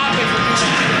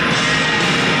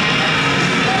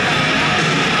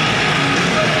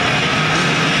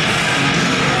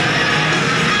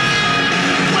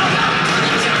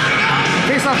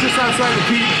 Face off just outside the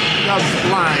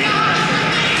Pdubs line.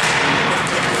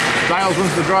 Giles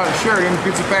wins the draw to Sheridan,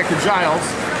 gets it back to Giles.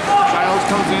 Giles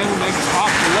comes in, makes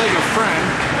off the leg of Friend.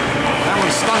 That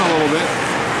one stung a little bit.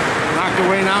 Knocked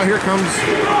away now. Here comes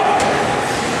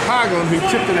Coughlin, who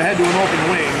tipped it ahead to an open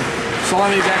wing.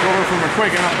 Salemi back over from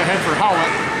McQuiggan, up ahead for Howlett.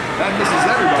 That misses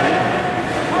everybody.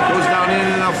 Goes down in,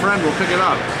 and now Friend will pick it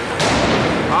up.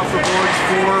 Off the boards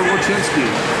for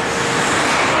Wachinski.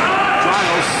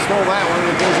 Giles stole that one,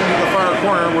 and it goes into the far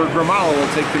corner where Grimala will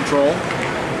take control.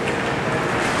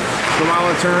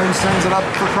 Grimala turns, sends it up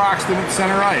for Croxton at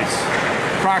center ice.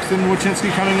 Croxton,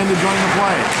 Wachinski coming in to join the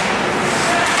play.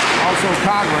 Also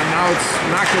Coughlin, now it's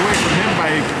knocked away from him by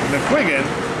McQuiggan.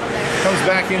 Comes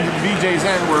back into the BJ's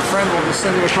end where Friend will just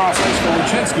send it across ice for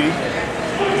Wachinski.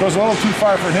 Goes a little too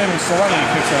far for him, and Salemi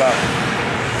picks it up.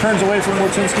 Turns away from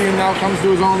Wachinski and now comes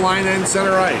to his own line and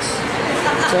center ice.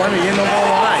 Salemi in the low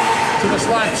line, to the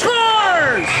slot,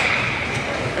 scores!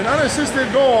 An unassisted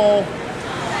goal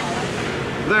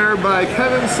there by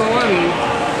Kevin Salemi.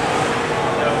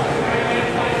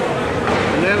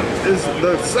 And that is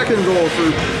the second goal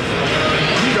for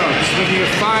Pdubs, making it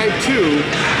 5-2.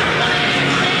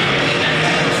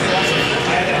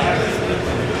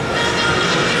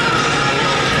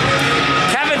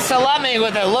 Kevin Salemi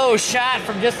with a low shot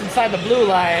from just inside the blue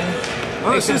line.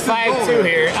 Makes it 5-2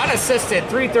 here. Unassisted,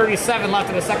 3:37 left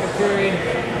in the second period.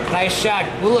 Nice shot.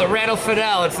 Will it rattle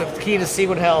Fidel? It's the key to see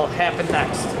what will happen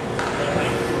next.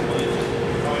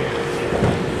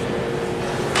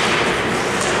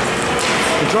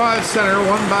 The draw at center,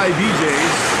 won by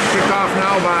BJ's. Kicked off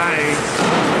now by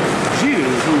Giu,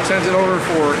 who sends it over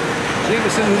for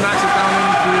Jameson, who knocks it down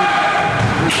into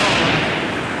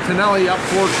Tonelli up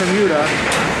for Tremuta.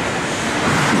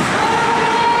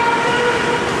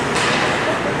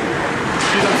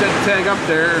 Pdubs had to tag up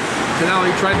there.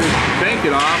 Tonelli tried to bank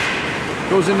it off.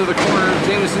 Goes into the corner.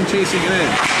 Jameson chasing it in.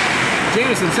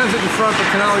 Jameson sends it in front, but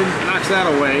Tonelli knocks that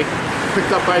away.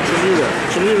 Picked up by Tremuta.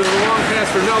 Tremuta, the long pass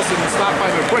for Nelson, stopped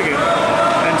by McQuiggan.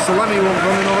 And Salemi will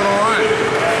run in over the line.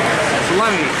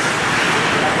 Salemi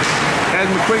Has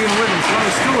McQuiggan with him.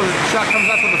 Sloan still with it. The shot comes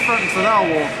out to the front, and Fidel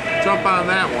will jump on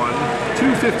that one.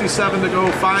 2:57 to go.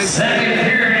 5. Second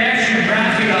period action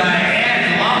brought to you by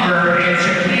Ed Lumber and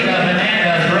Chiquita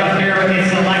Hernandez. We're up here with this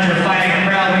electrifying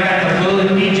crowd. We got the Blue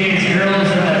DJs girls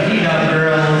and the Pdubs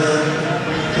girls.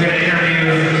 We're going to interview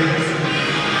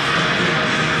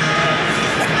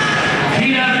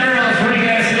Pdubs girls. What do you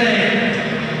guys think?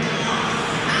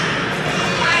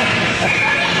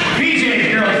 BJ's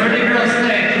girls, what do you girls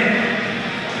think?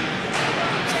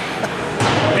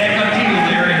 Back on TV,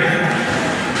 Larry.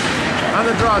 On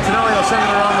the draw, Tonelli will send it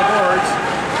around the boards.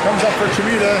 Comes up for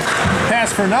Chimuta.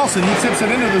 Pass for Nelson. He tips it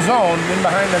into the zone, in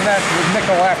behind the net with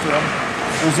Nickel after him.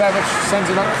 Rosevich sends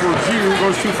it up for Giroux.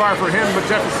 Goes too far for him, but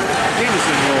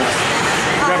Jameson will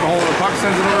grab a hold of the puck.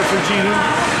 Sends it over for Giroux.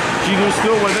 Giroux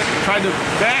still with it. Tried to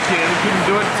back in. Couldn't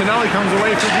do it. Tonelli comes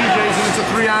away for DJs, and it's a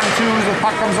 3-on-2. The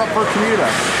puck comes up for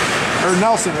Chimuta. Or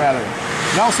Nelson, rather.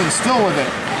 Nelson still with it.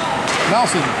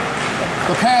 Nelson.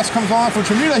 The pass comes on for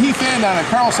Chimuta. He fanned on it.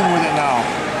 Carlson with it now.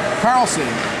 Carlson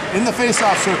in the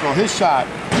face-off circle. His shot.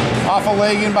 Off a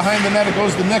leg in behind the net. It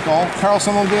goes to Nickel.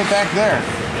 Carlson will get it back there.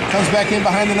 Comes back in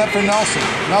behind the net for Nelson.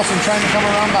 Nelson trying to come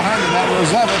around behind the net.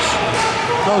 Rosevich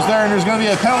goes there, and there's going to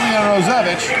be a penalty on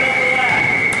Rosevich.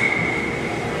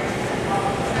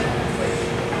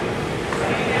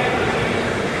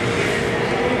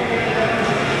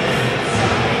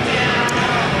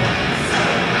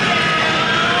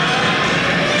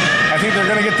 I think they're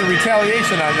going to get the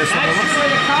retaliation on this one. Not sure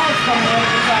where the call's coming in.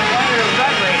 It's on white or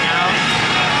red right now.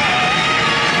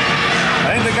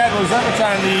 I think they got Rosevich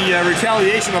on the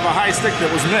retaliation of a high stick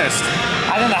that was missed.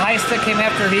 I think the high stick came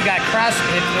after he got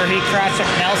crosschecked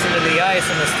Nelson to the ice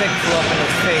and the stick flew up in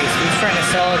his face. He was trying to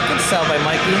sell it. Good sell by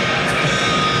Mikey.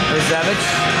 Rosevich.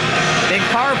 Big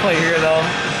power play here though.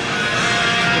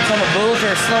 Some of the Bulls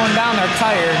are slowing down, they're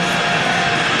tired.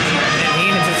 And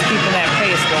Heenan's just keeping that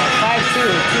pace going. 5-2,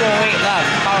 2:08 left.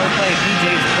 Power play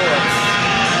DJ's Bullets.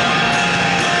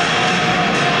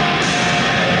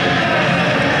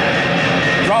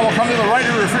 Draw will come to the right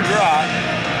of the refrigerator.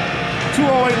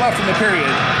 2:08 left in the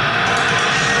period.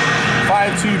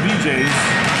 5-2 BJ's.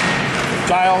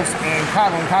 Giles and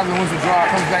Coughlin. Coughlin wins the draw.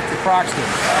 Comes back to Croxton.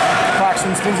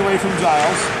 Croxton spins away from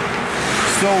Giles.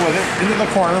 Still with it. Into the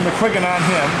corner. McQuiggan on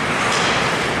him.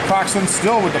 Croxton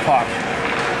still with the puck.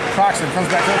 Croxton comes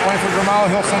back to the point for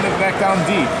Grimala. He'll send it back down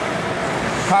deep.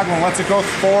 Coughlin lets it go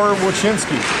for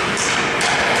Wojcinski.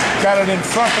 Got it in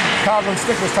front. Coughlin's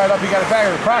stick was tied up. He got it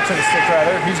back. Or Croxton's stick,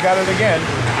 rather. He's got it again.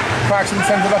 Croxton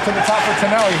sends it up to the top for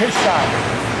Tonelli. His shot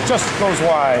just goes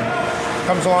wide.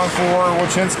 Comes along for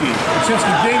Wojcinski.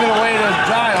 Wojcinski gave it away to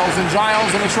Giles, and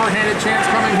Giles in a shorthanded chance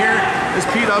coming here as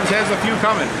Pdubs has a few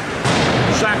coming.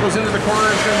 Shot goes into the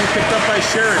corner. It's going to be picked up by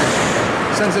Sheridan.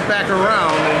 Sends it back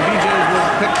around, and BJ's will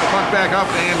pick the puck back up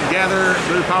and gather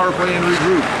their power play and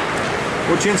regroup.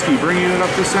 Wojcinski bringing it up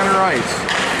to center ice.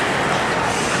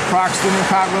 Croxton and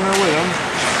Coughlin are with him.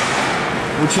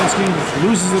 Wojcinski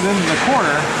loses it into the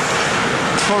corner.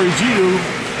 Corey Giroux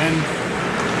and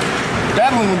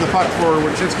battling with the puck for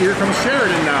Wojcinski. Here comes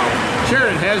Sheridan now.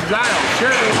 Sheridan has Giles.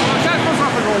 Sheridan, shot goes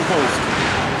off the goal post.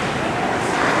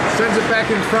 Sends it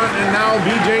back in front, and now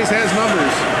BJ's has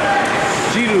numbers.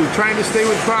 Giroux trying to stay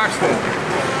with Croxton.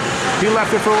 He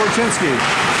left it for Wojcinski.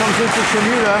 Comes in for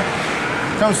Chimuta.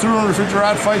 Comes through and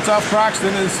Refrigerant fights off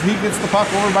Croxton as he gets the puck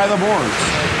over by the boards.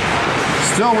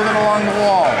 Still with it along the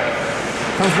wall.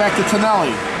 Comes back to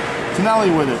Tonelli.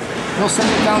 Tonelli with it. He'll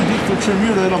send it down deep to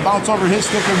Chimuta. It'll bounce over his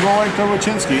stick and go right to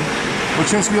Wojcinski.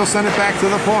 Wojcinski will send it back to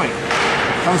the point.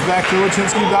 Comes back to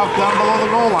Wojcinski down below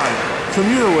the goal line.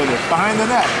 Chimuta with it, behind the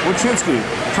net. Wojcinski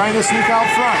trying to sneak out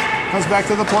front. Comes back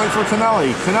to the point for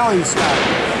Tonelli. Tonelli's got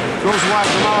it. Goes wide.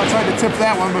 Grimala tried to tip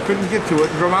that one, but couldn't get to it.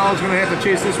 Grimala's going to have to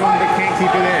chase this one, but can't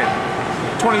keep it in.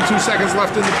 22 seconds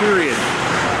left in the period.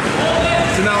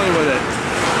 Tonelli with it.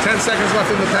 10 seconds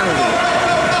left in the penalty.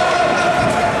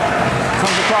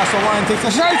 Comes across the line, takes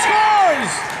a shot,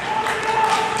 scores!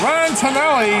 Ron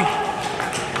Tonelli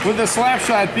with the slap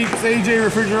shot beats AJ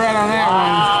Refrigerant on that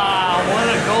one. Wow, what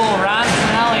a goal, Ron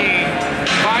Tonelli.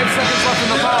 5 seconds left in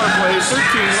the power play, 13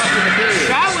 left in the period.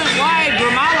 Shot went wide.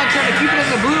 Grimala tried to keep it in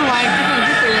the blue line, couldn't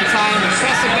get there in time. And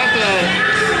passed it back to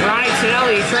Ronnie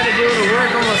Tonelli. He tried to do a little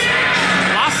work, almost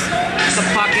lost the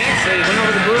puck actually. Went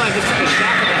over the blue line, just took a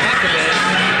shot for the heck of it.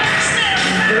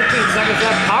 13 seconds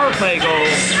left, power play goal.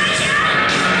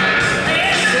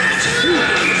 6-2.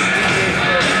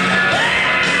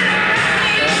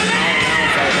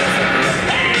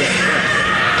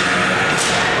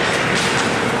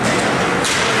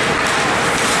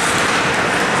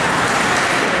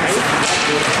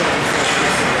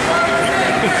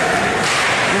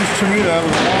 Chimita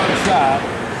with a long shot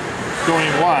going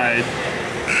wide.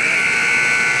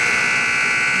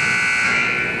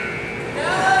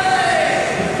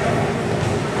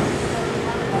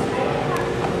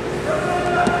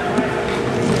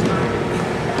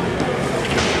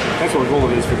 That's what goal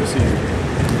it is for the season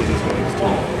for these guys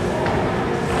too.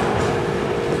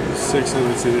 6 on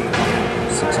the season.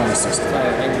 6 on the 65.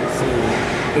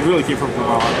 It really came from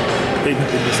Kamala. They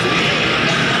missed it.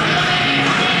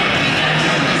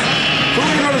 So we're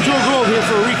going to go to Joe Gold here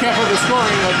for a recap of the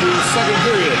scoring of the second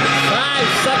period.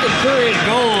 5 second period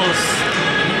goals.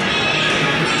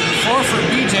 4 for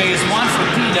BJ's, 1 for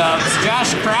Pdubs.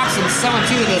 Josh Croxton,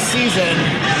 17 of the season,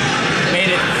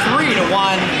 made it 3-1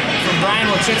 from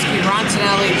Brian Wilczynski, Ron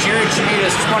Tonelli, Jerry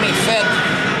Chimita's 25th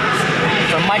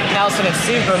from Mike Nelson and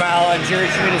Steve Grimala, and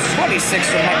Jerry Chimita's 26th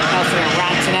from Mike Nelson and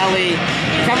Ron Tonelli.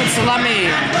 Kevin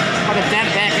Salemi put a dent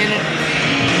back in it.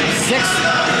 6th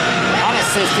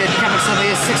unassisted. Kevin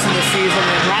Salemi is 6th in the season,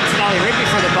 and Ron Tonelli right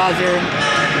before the buzzer.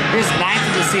 His 9th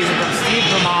of the season from Steve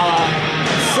Grimala.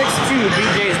 6-2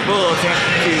 BJ's Bullets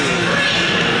after 2.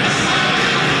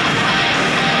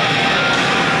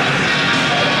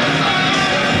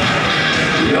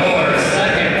 Your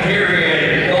second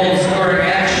period goal scoring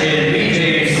action.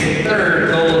 BJ's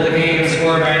third goal of the game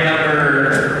scored by number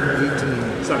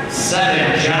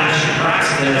 7, Josh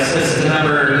Croxton. Assist to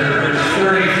number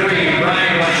 33,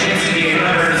 Brian Wilczynski.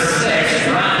 Number 6,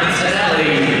 Ron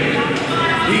Tonelli.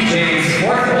 BJ's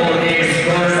fourth goal of the game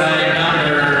scored by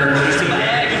number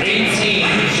 18,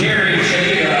 Jerry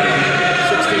Chimita.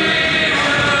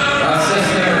 Assist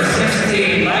number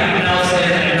 16, Mike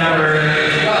Nelson. And number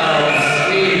 12,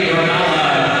 Steve Grimala.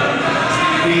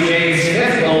 BJ's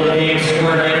fifth goal of the game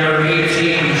scored by number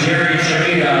 18, Jerry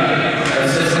Chimita.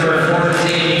 Assist number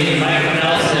 14, Mike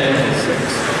Nelson.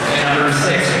 And number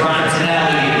 6, Ron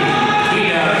Tonelli.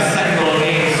 Pdubs' second goal of the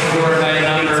game scored by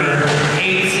number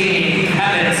 18,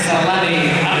 Kevin Salemi,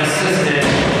 unassisted.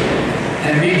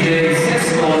 And BJ's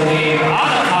sixth goal of the game on a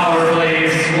power play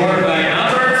scored by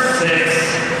number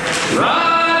 6,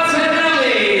 Ron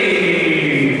Tonelli.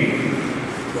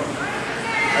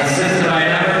 Assisted by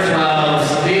number 12,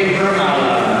 Steve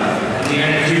Grimala. At the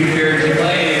end of 2 periods of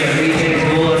play, BJ's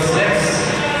goal of 6,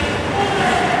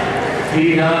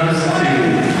 Pdubs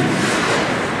 2.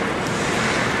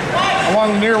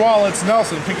 Along the near wall, it's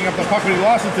Nelson picking up the puck, but he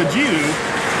lost it to Gidu.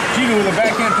 Gidu with a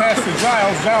backhand pass to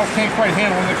Giles. Giles can't quite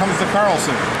handle it, and it comes to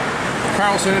Carlson.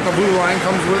 Carlson at the blue line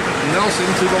comes with Nelson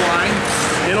to the line,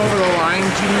 in over the line.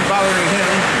 Gidu bothering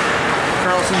him.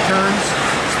 Carlson turns,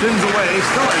 spins away,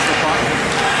 still has the puck.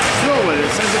 Still with it,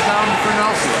 sends it down for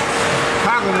Nelson.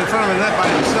 Coughlin in front of the net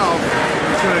by himself.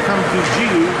 It's going to come to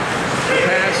Gidu.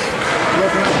 Pass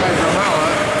broken up by Grimala.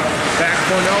 Back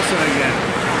for Nelson again.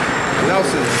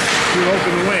 Nelson to an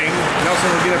open wing. Nelson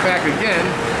will get it back again.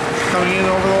 Coming in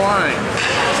over the line.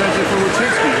 Sends it for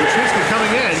Wilczynski. Wilczynski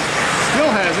coming in.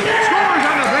 Still has it. Scores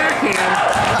on the backhand.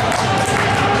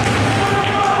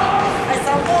 I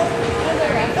saw both.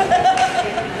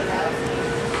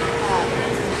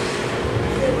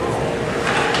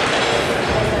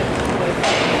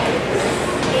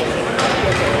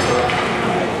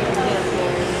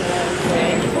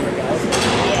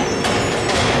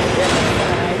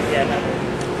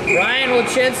 Brian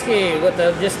Wilczynski with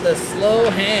just a slow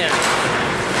hand.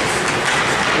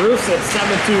 Roofs at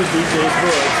 7-2 BJ's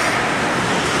Bullets.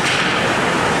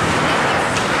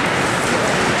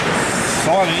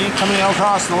 Salemi coming out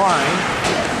across the line.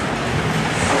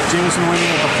 Jameson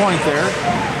waiting at the point there.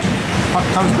 Puck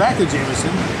comes back to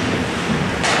Jameson.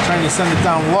 Trying to send it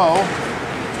down low.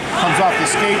 Comes off the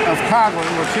skate of Coughlin.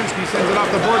 Wilczynski sends it off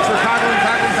the boards for Coughlin.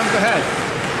 Coughlin comes ahead.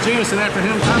 Jameson after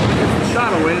him. Coughlin gets the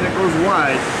shot away and it goes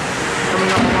wide. Coming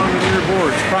up along the near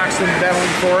boards. Croxton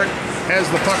battling for it.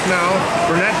 Has the puck now.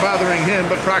 Burnett bothering him,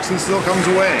 but Croxton still comes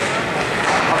away.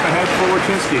 Up ahead for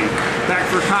Wilczynski. Back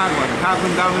for Coughlin.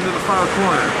 Coughlin down into the far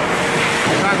corner.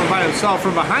 Coughlin by himself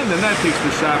from behind the net takes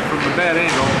the shot from the bad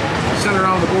angle. Sent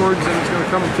around the boards and it's going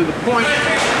to come to the point.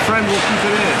 Friend will keep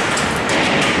it in.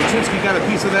 Wilczynski got a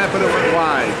piece of that, but it went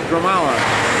wide. Grimala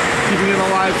keeping it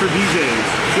alive for BJ's.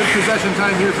 Good possession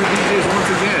time here for BJ's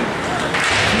once again.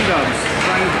 Pdubs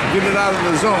trying to get it out of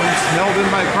the zone. Held in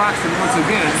by Croxton once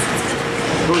again.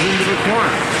 Goes into the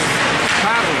corner.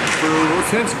 Coughlin for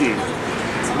Wilczynski.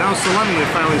 Now Salemi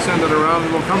will finally send it around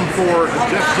and will come for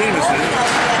Jeff Jameson.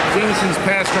 Jameson's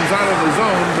pass comes out of the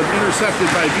zone, but intercepted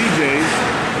by BJ's.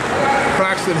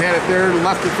 Croxton had it there,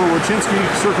 left it for Wilczynski,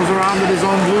 circles around to his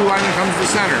own blue line and comes to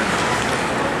center.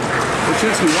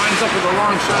 Wilczynski winds up with a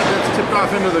long shot that's tipped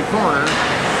off into the corner.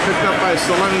 Picked up by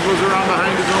Salemi, goes around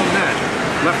behind his own net.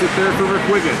 Left it there for Rick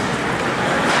Wiggin.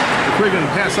 Rick McQuiggan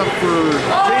pass up for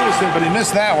Jameson, but he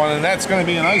missed that one, and that's going to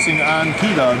be an icing on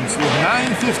Pdubs with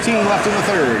 9:15 left in the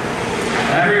third.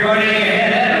 Everybody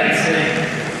ahead, icing.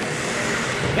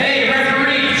 Hey,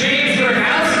 referee James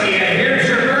Gronkowski, here's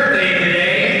your birthday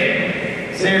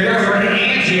today. So your girlfriend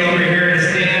Angie over here in the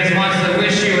stands wants to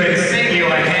wish you and sing you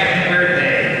a happy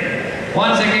birthday.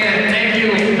 Once again, thank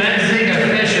you, Menzing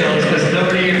officials, because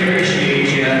nobody appreciates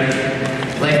you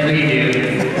like we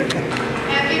do.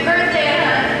 Happy birthday,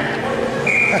 hon.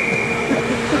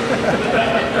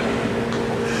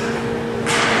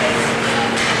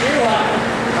 You're welcome.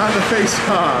 On the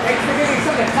face-off. Thanks for giving me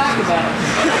something to talk about.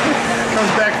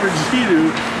 Comes back for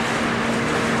Gidu.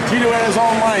 Gidu at his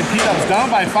own line. Pdubs down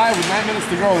by 5 with 9 minutes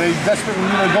to go. They desperately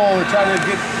need a goal to try to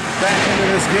get back into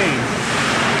this game.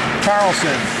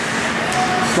 Carlson.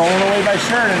 Stolen away by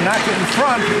Sheridan. Knocked it in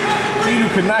front. Gidu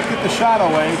could not get the shot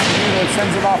away. Gidu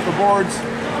sends it off the boards.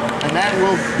 And that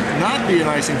will not be an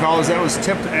icing call as that was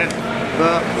tipped at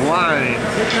the line.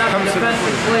 It's not a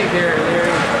defensive play there, Larry.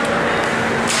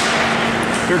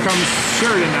 Here comes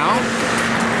Sheridan now.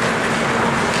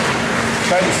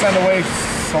 Trying to send away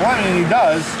Salami, and he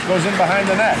does. Goes in behind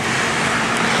the net.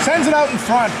 Sends it out in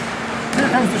front. Here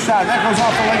comes the shot. That goes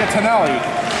off the leg of Tonelli.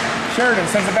 Sheridan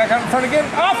sends it back out in front again.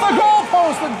 Off the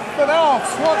goalpost, and Fidel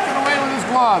swapped it away with his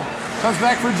glove. Comes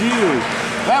back for Giu.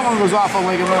 That one goes off the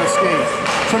leg of an escape.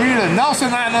 Tremita.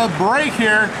 Nelson on the break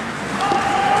here.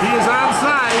 He is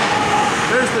onside.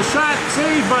 There's the shot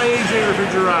saved by AJ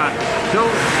Refrigerat. He'll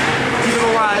keep it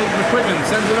alive. McQuiggan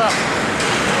sends it up.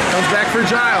 Comes back for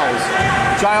Giles.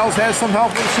 Giles has some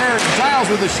help with Sheridan. Giles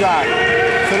with the shot.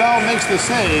 Fidel makes the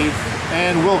save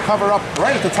and will cover up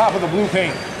right at the top of the blue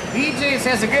paint. BJ's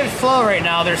has a good flow right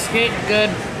now. They're skating good.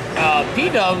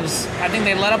 Pdubs, I think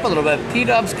they let up a little bit.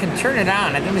 Pdubs can turn it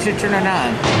on. I think they should turn it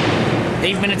on.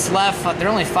 8 minutes left. They're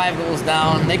only 5 goals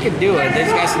down. They can do it.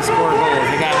 These guys can score goals.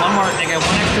 They got one more. They got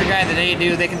one extra guy that they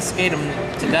do. They can skate them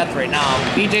to death right now.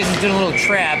 BJ's is doing a little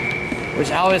trap,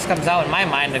 which always comes out in my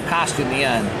mind to cost you in the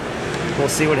end. We'll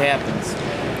see what happens.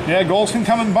 Yeah, goals can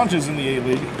come in bunches in the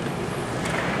A-League.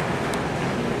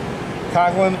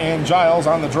 Coughlin and Giles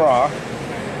on the draw.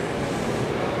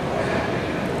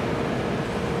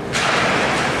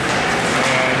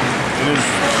 And it is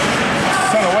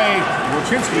sent away.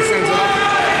 Wilczynski sends it up.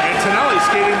 And Tonelli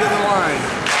skating to the line.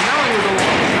 Tonelli with a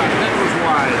long shot. That was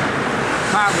wide.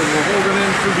 Coughlin will hold it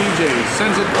in for BJ.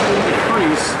 Sends it over the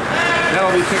crease.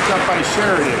 That'll be picked up by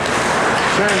Sheridan.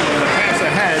 Sheridan with a pass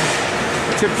ahead.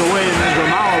 Tipped away, and then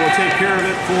Gramala will take care of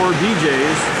it for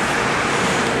DJs.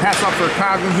 Pass up for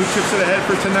Coughlin, who tips it ahead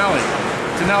for Tonelli.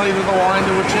 Tonelli to the line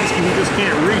to Wilczynski, who just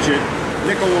can't reach it.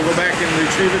 Nickel will go back and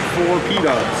retrieve it for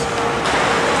Pdubs.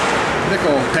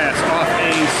 Nickel pass off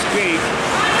a skate,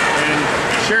 and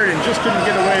Sheridan just couldn't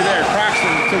get away there.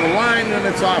 Croxton to the line, and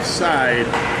it's offside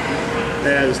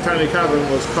as Tommy Coughlin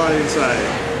was caught inside.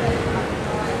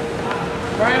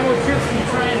 Brian Wilczynski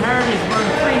trying hard. He's run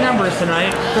 3 numbers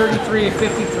tonight. 33,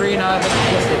 53, now I think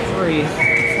he's just at 3.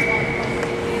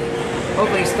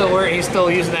 Hopefully he's still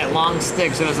using that long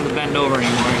stick so he doesn't have to bend over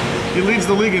anymore. He leads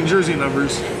the league in jersey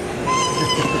numbers.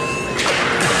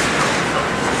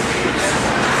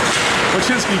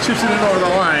 Wilczynski chips it in over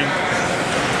the line.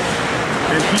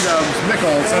 And Pdubs,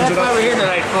 Nickel sends it up. That's why we're here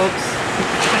tonight, folks.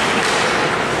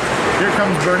 Here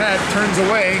comes Burnett, turns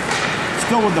away.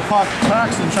 Still with the puck.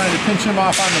 Croxton trying to pinch him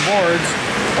off on the boards.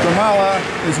 Gramala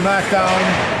is knocked down.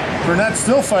 Burnett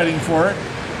still fighting for it.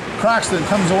 Croxton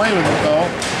comes away with it though.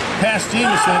 Past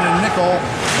Jameson, and Nickel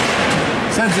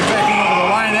sends it back in over the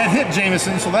line. That hit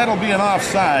Jameson, so that'll be an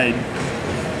offside.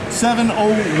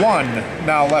 7:01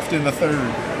 now left in the third.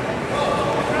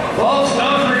 Folks,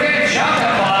 don't forget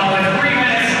Chocolate with 3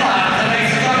 minutes left. The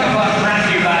next Chocolate brought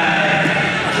to you by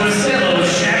Wasillo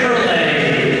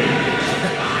Chevrolet.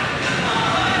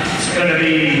 It's gonna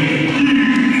be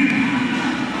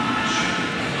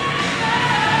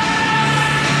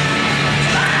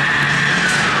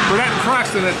Burnett and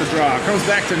Croxton at the draw. Comes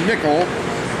back to Nickel.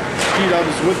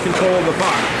 Pdubs with control of the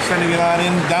puck. Sending it on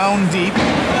in, down deep.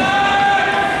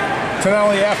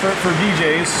 Tonelli after it for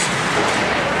DJs.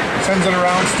 Sends it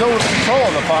around, still with control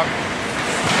of the puck.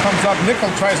 Comes up,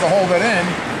 Nickel tries to hold it in.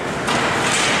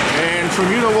 And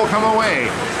Tremita will come away.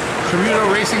 Tremita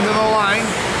racing to the line.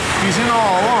 He's in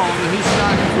all alone, and his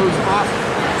shot goes off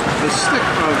the stick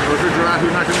of Refrigerat, who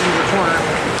knocked it into the corner.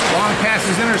 Long pass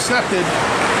is intercepted.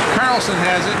 Carlson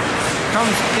has it.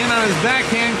 Comes in on his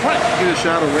backhand, get a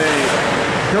shot away.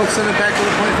 He'll send it back to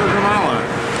the point for Gramala.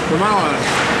 Gramala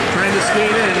trying to skate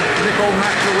in. Nickel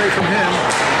knocks it away from him.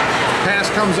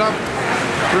 Pass comes up.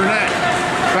 Burnett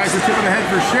tries to tip it ahead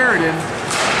for Sheridan.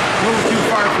 A little too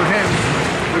far for him.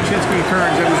 Wojcinski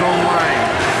turns at his own line.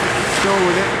 Still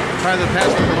with it. Try the pass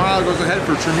to Gramala, goes ahead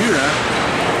for Tremuta.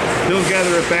 He'll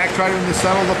gather it back, try to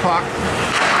settle the puck.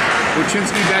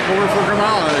 Wojcinski back over for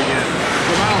Gramala again.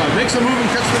 Gramala makes a move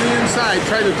and cuts to the inside,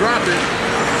 try to drop it.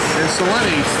 And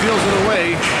Selene steals it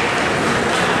away.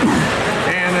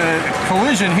 And a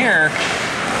collision here.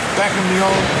 Back in the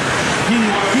old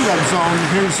Pdubs zone.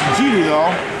 Here's Gidu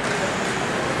though.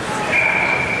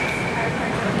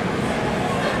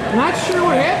 Not sure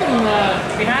what happened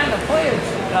behind the play.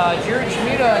 Jerry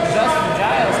Tremuta and Justin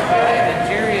Giles played, and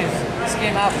Jerry just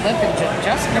came out limping.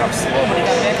 Justin got up slow, but he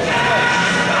got back in the play.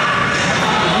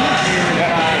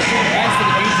 That's for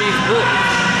the BJ's Blues.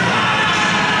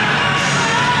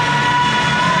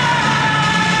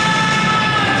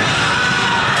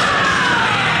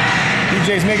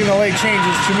 BJ's making the late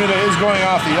changes. Tremuta is going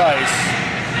off the ice.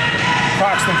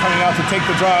 Croxton coming out to take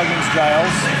the draw against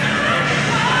Giles.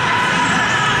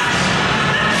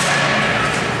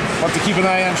 We'll have to keep an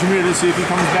eye on Tremuta to see if he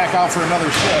comes back out for another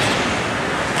shift.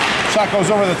 Shot goes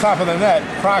over the top of the net.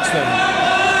 Croxton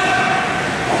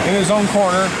in his own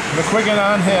corner. McQuiggan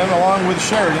on him along with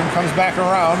Sheridan. Comes back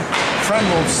around. Friend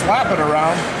will slap it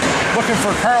around. Looking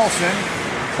for Carlson.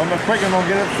 But McQuiggan will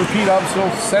get it for Pdubs.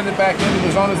 He'll send it back into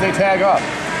the zone as they tag up.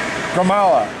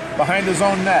 Gramala behind his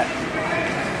own net.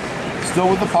 Still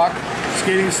with the puck.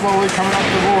 Skating slowly, coming up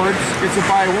the boards. Gets it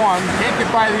by one. Can't get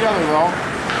by the other though.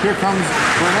 Here comes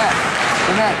Burnett.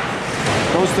 Burnett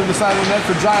goes to the side of the net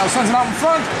for Giles. Sends it out in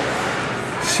front.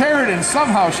 Sheridan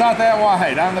somehow shot that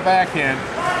wide on the backhand.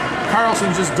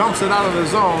 Carlson just dumps it out of the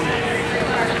zone.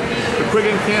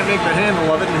 McQuiggan can't make the handle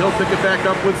of it, and he'll pick it back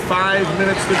up with 5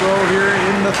 minutes to go here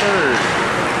in the third.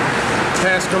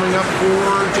 Pass coming up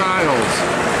for Giles.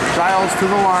 Giles to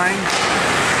the line.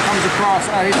 Comes across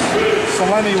ice.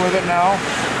 Selene with it now.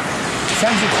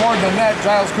 Sends it toward the net.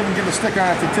 Giles couldn't get a stick on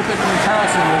it to tip it, and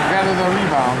Carlson will gather the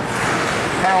rebound.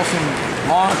 Carlson,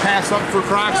 long pass up for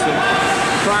Croxton.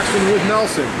 Croxton with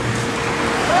Nelson.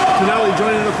 Tonelli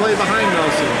joining the play behind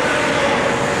Nelson.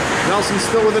 Nelson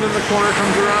still with it in the corner,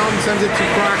 comes around, sends it to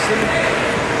Croxton.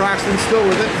 Croxton still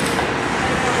with it.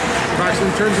 Croxton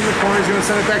turns in the corner, he's going to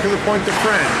send it back to the point to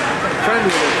Friend. Friend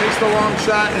with it, takes the long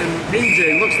shot, and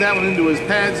AJ looks that one into his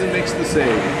pads and makes the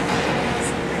save.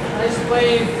 Nice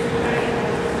play.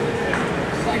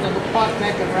 Cycle the puck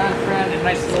back around Friend, a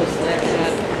nice little slap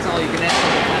shot. That's all you can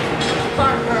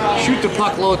ask. Shoot the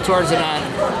puck low towards the net.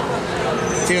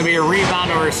 It's going to be a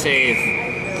rebound or a save.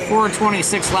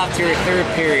 4:26 left here, third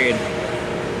period.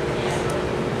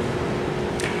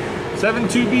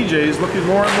 7-2 BJ's, looking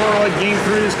more and more like Game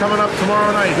 3 is coming up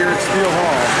tomorrow night here at Steel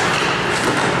Hall.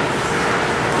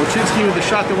 Wojcinski with the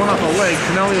shot that went off a leg.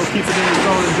 Tonelli will keep it in his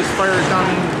zone and just fire it down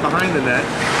behind the net.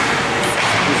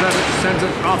 Sends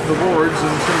it off the boards,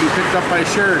 and it's going to be picked up by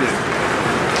Sheridan.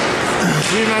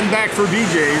 3 men back for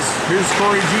BJ's. Here's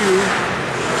Corey Gidu.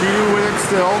 Gidu with it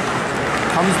still.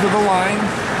 Comes to the line.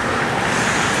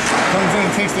 Comes in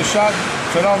and takes the shot.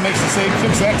 Fidel makes the save,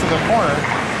 kicks that to the corner.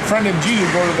 Friend and Gidu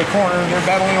go to the corner, and they're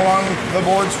battling along the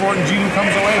boards for it, and Gidu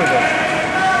comes away with it.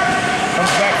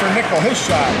 Comes back for Nickel. His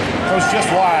shot goes just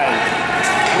wide.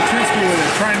 Wojcinski with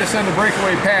it, trying to send a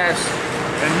breakaway pass,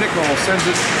 and Nickel sends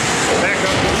it back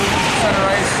up to center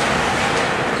ice.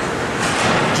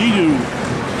 Gidu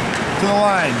to the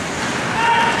line.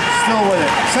 Still with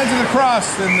it. Sends it across,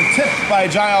 and the tip by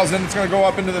Giles, and it's going to go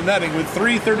up into the netting with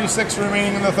 3:36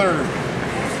 remaining in the third.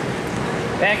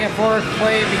 Back and forth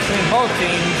play between both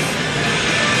teams.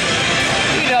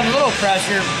 Pdubs a little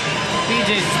pressure.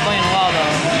 BJ's is playing well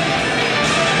though.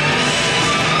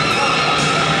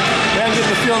 Yeah, I get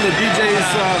the feeling that BJ's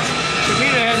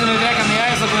Tremuta hasn't been back on the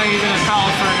ice. Looking like he's going to call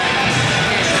for a night.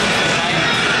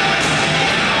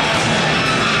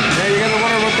 Yeah, you got to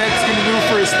wonder what that's going to do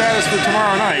for his status for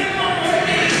tomorrow night.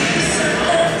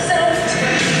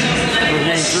 For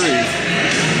Game 3.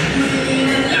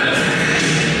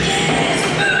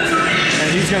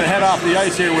 He's going to head off the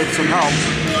ice here with some help.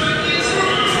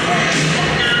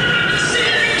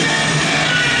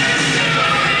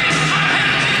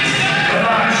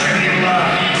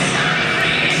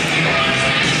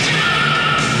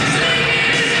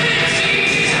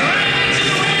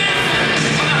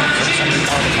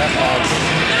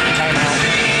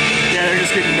 Yeah, they're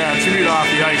just getting Tremuta off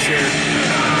the ice here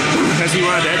as he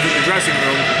wanted to head to the dressing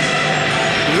room.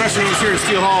 The dressing room is here at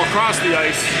Steel Hall across the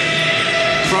ice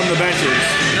from the benches.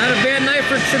 Not a bad night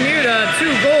for Tremuta. 2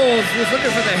 goals. Was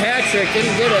looking for the hat trick.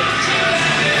 Didn't get it.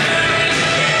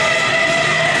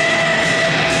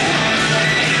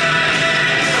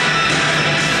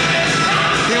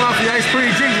 Came off the ice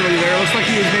pretty gingerly there. Looks like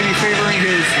he was maybe favoring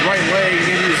his right leg,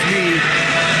 maybe his knee.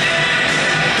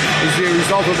 As a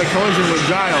result result of the collision with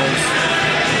Giles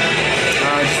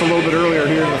just a little bit earlier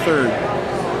here in the third.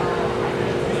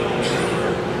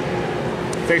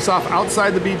 Face off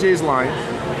outside the BJ's line.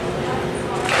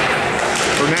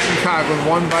 Burnett and Coughlin,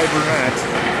 won by Burnett.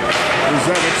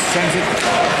 Ruzevich sends it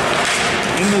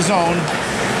in the zone.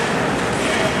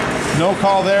 No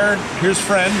call there. Here's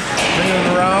Friend, bringing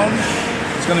it around.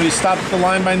 It's going to be stopped at the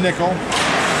line by Nickel.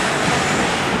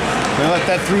 They let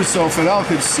that through so Fidel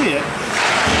could see it.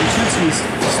 Wojcinski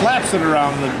slaps it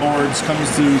around the boards, comes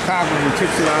to Coughlin, who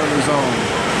kicks it out of the zone.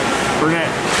 Burnett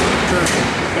turns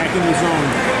back in the zone.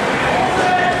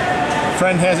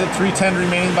 Friend has it, 3:10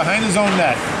 remaining behind his own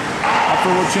net. Up for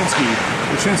Wojcinski.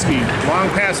 Wojcinski, long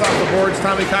pass off the boards.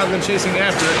 Tommy Coughlin chasing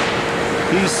after it.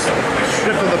 He's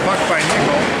stripped of the puck by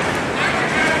Nickel.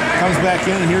 Comes back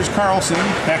in, and here's Carlson.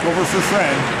 Back over for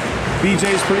Friend.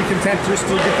 BJ's pretty content just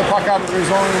to get the puck out of their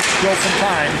zone and kill some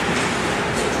time.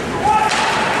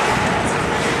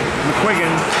 McQuiggan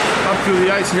up through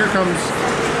the ice. Here comes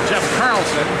Jeff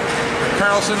Carlson.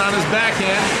 Carlson on his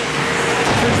backhand.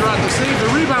 Figurat the save.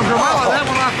 The rebound. Gramala, that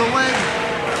one off the leg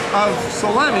of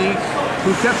Salemi,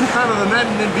 who kept it out of the net,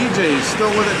 and then BJ's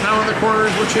still with it now in the corner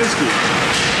is Wojcinski.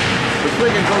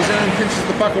 McQuiggan goes in and pinches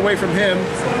the puck away from him.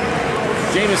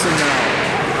 Jamison now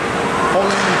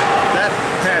holding that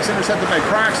pass, intercepted by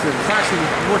Croxton. Croxton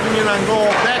working in on goal.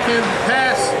 Backhand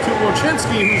pass to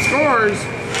Wojcinski, who scores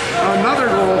another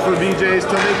goal for BJ's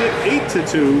till they get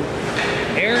 8-2.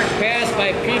 Errant pass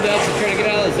by Pdubs to try to get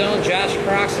out of the zone. Josh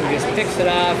Croxton just picks it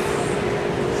off.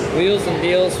 Wheels and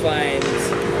deals, finds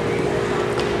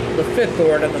the fifth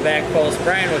board on the back post.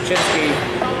 Brian Wojcinski.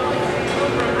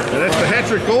 And that's the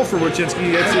hat-trick goal for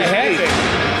Wojcinski. That's his hat-trick.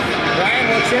 Brian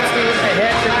Wojcinski with the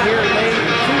hat-trick here late,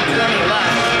 2:20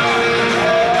 left.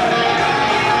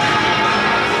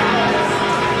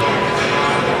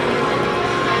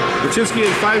 Wojcinski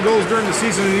had 5 goals during the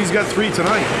season, and he's got 3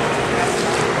 tonight.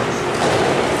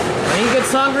 When he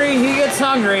gets hungry, he gets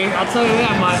hungry. I'll tell you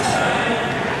that much.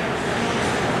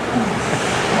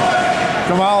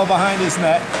 Kamala behind his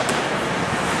net.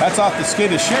 That's off the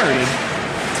skate of Sheridan.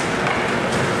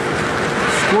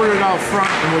 Squirted out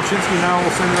front, and Wojcinski now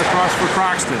will send it across for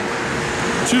Croxton.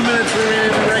 2 minutes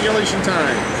remaining in regulation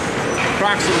time.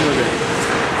 Croxton with it.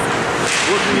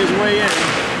 Working his way in.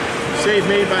 Save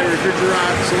made by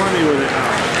Figurat. Salemi with it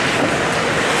now.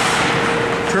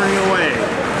 Turning away.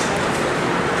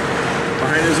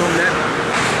 Behind his own net.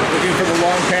 Looking for the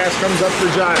long pass. Comes up for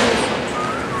Giles.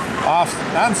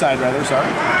 Onside rather, sorry.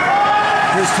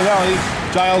 Here's Tonelli.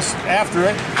 Giles after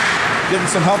it. Getting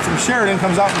some help from Sheridan.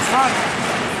 Comes out in front.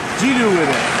 Gidu with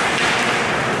it.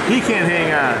 He can't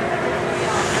hang on.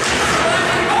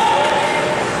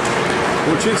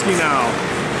 Wojcinski now.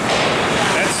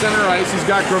 At center ice. He's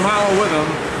got Gramala with him.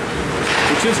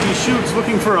 Wojcinski shoots,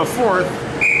 looking for a fourth.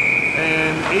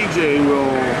 And AJ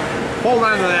will hold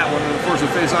on to that one and force a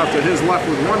face-off to his left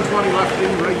with 1:20 left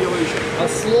in regulation. A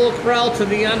slow crawl to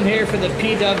the end here for the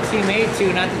Pdub team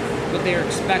A2. Not what they were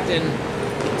expecting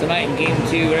tonight in game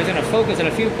 2. They're going to focus on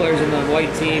a few players in the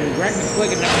white team. Greg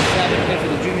McQuiggan, number 7, good for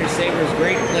the junior Sabres.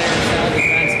 Great player, solid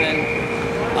defenseman.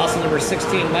 Also number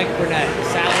 16, Mike Burnett.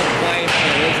 Solid play.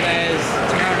 Those guys,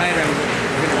 tomorrow night, are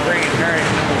going to bring it hard. I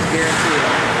almost guarantee it.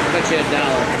 I'll bet you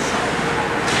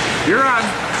 $1. You're on.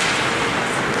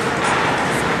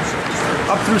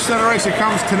 Up through center ice it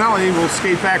comes. Tonelli will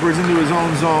skate backwards into his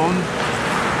own zone.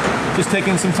 Just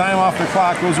taking some time off the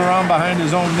clock. Goes around behind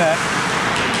his own net.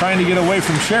 Trying to get away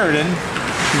from Sheridan.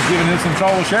 He's giving him some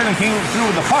trouble. Sheridan came through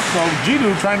with the puck though.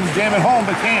 Gidu trying to jam it home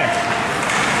but can't.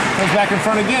 Comes back in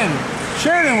front again.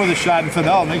 Sheridan with a shot, and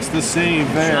Fidel makes the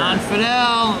save there. John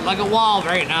Fidel, like a wall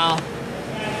right now.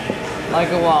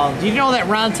 Like a wall. Do you know that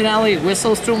Ron Tonelli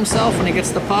whistles to himself when he gets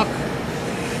the puck?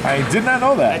 I did not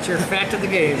know that. That's your fact of the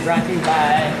game, brought to you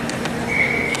by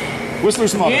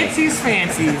Whistler's mother. Fancy's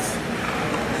Fancies.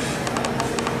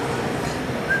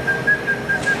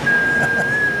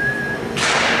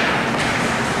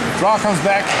 Draw comes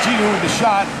back. Gidu with the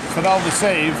shot. Fidel the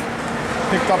save.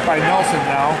 Picked up by Nelson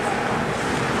now.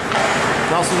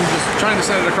 Nelson just trying to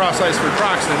send it across ice for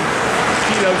Croxton.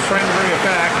 Pdubs trying to bring it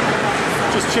back.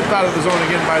 Just chipped out of the zone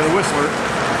again by the Whistler.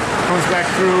 Comes back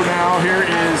through now. Here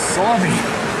is Salemi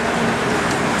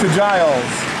to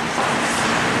Giles.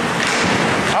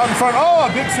 Out in front. Oh,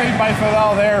 a big save by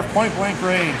Fidel there. Point blank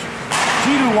range.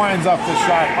 Gidu winds up the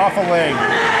shot off a leg.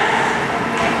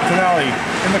 Tonelli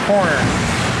in the corner.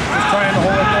 Just trying to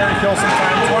hold it there and kill some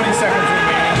time. 20 seconds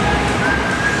remaining.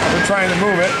 They're trying to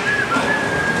move it.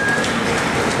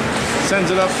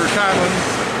 Sends it up for Coughlin.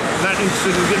 Not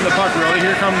interested in getting the puck really.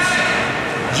 Here comes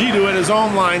Gidu at his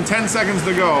own line. 10 seconds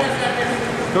to go.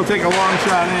 He'll take a long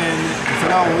shot in.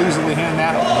 Fidel will easily hand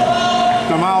that.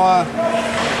 Damala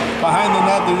behind the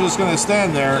net. They're just going to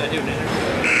stand there.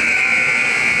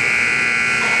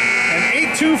 An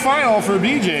 8-2 final for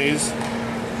BJ's.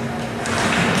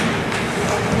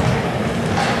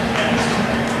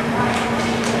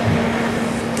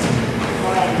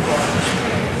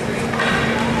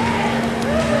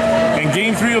 And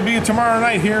game 3 will be tomorrow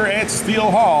night here at Steel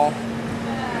Hall.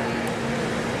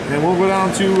 And we'll go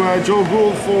down to Joe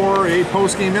Gould for a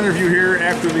post-game interview here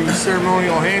after the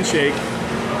ceremonial handshake.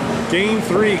 Game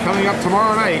 3 coming up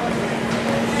tomorrow night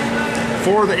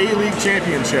for the A-League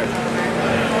Championship.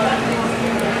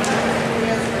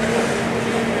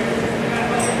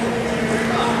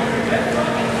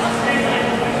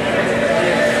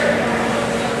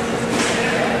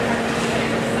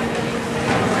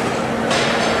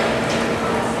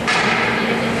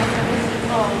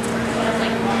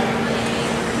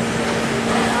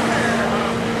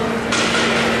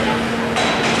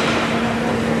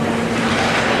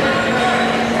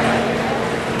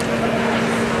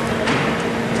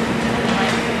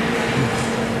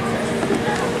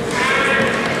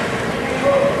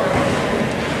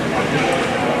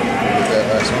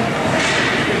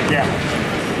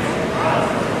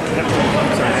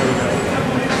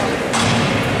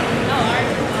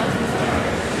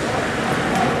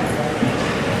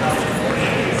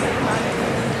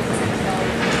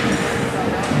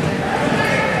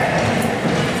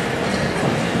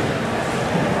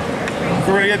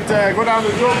 We're going to go down to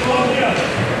Joe Gould.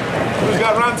 Who's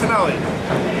got Ron Tonelli?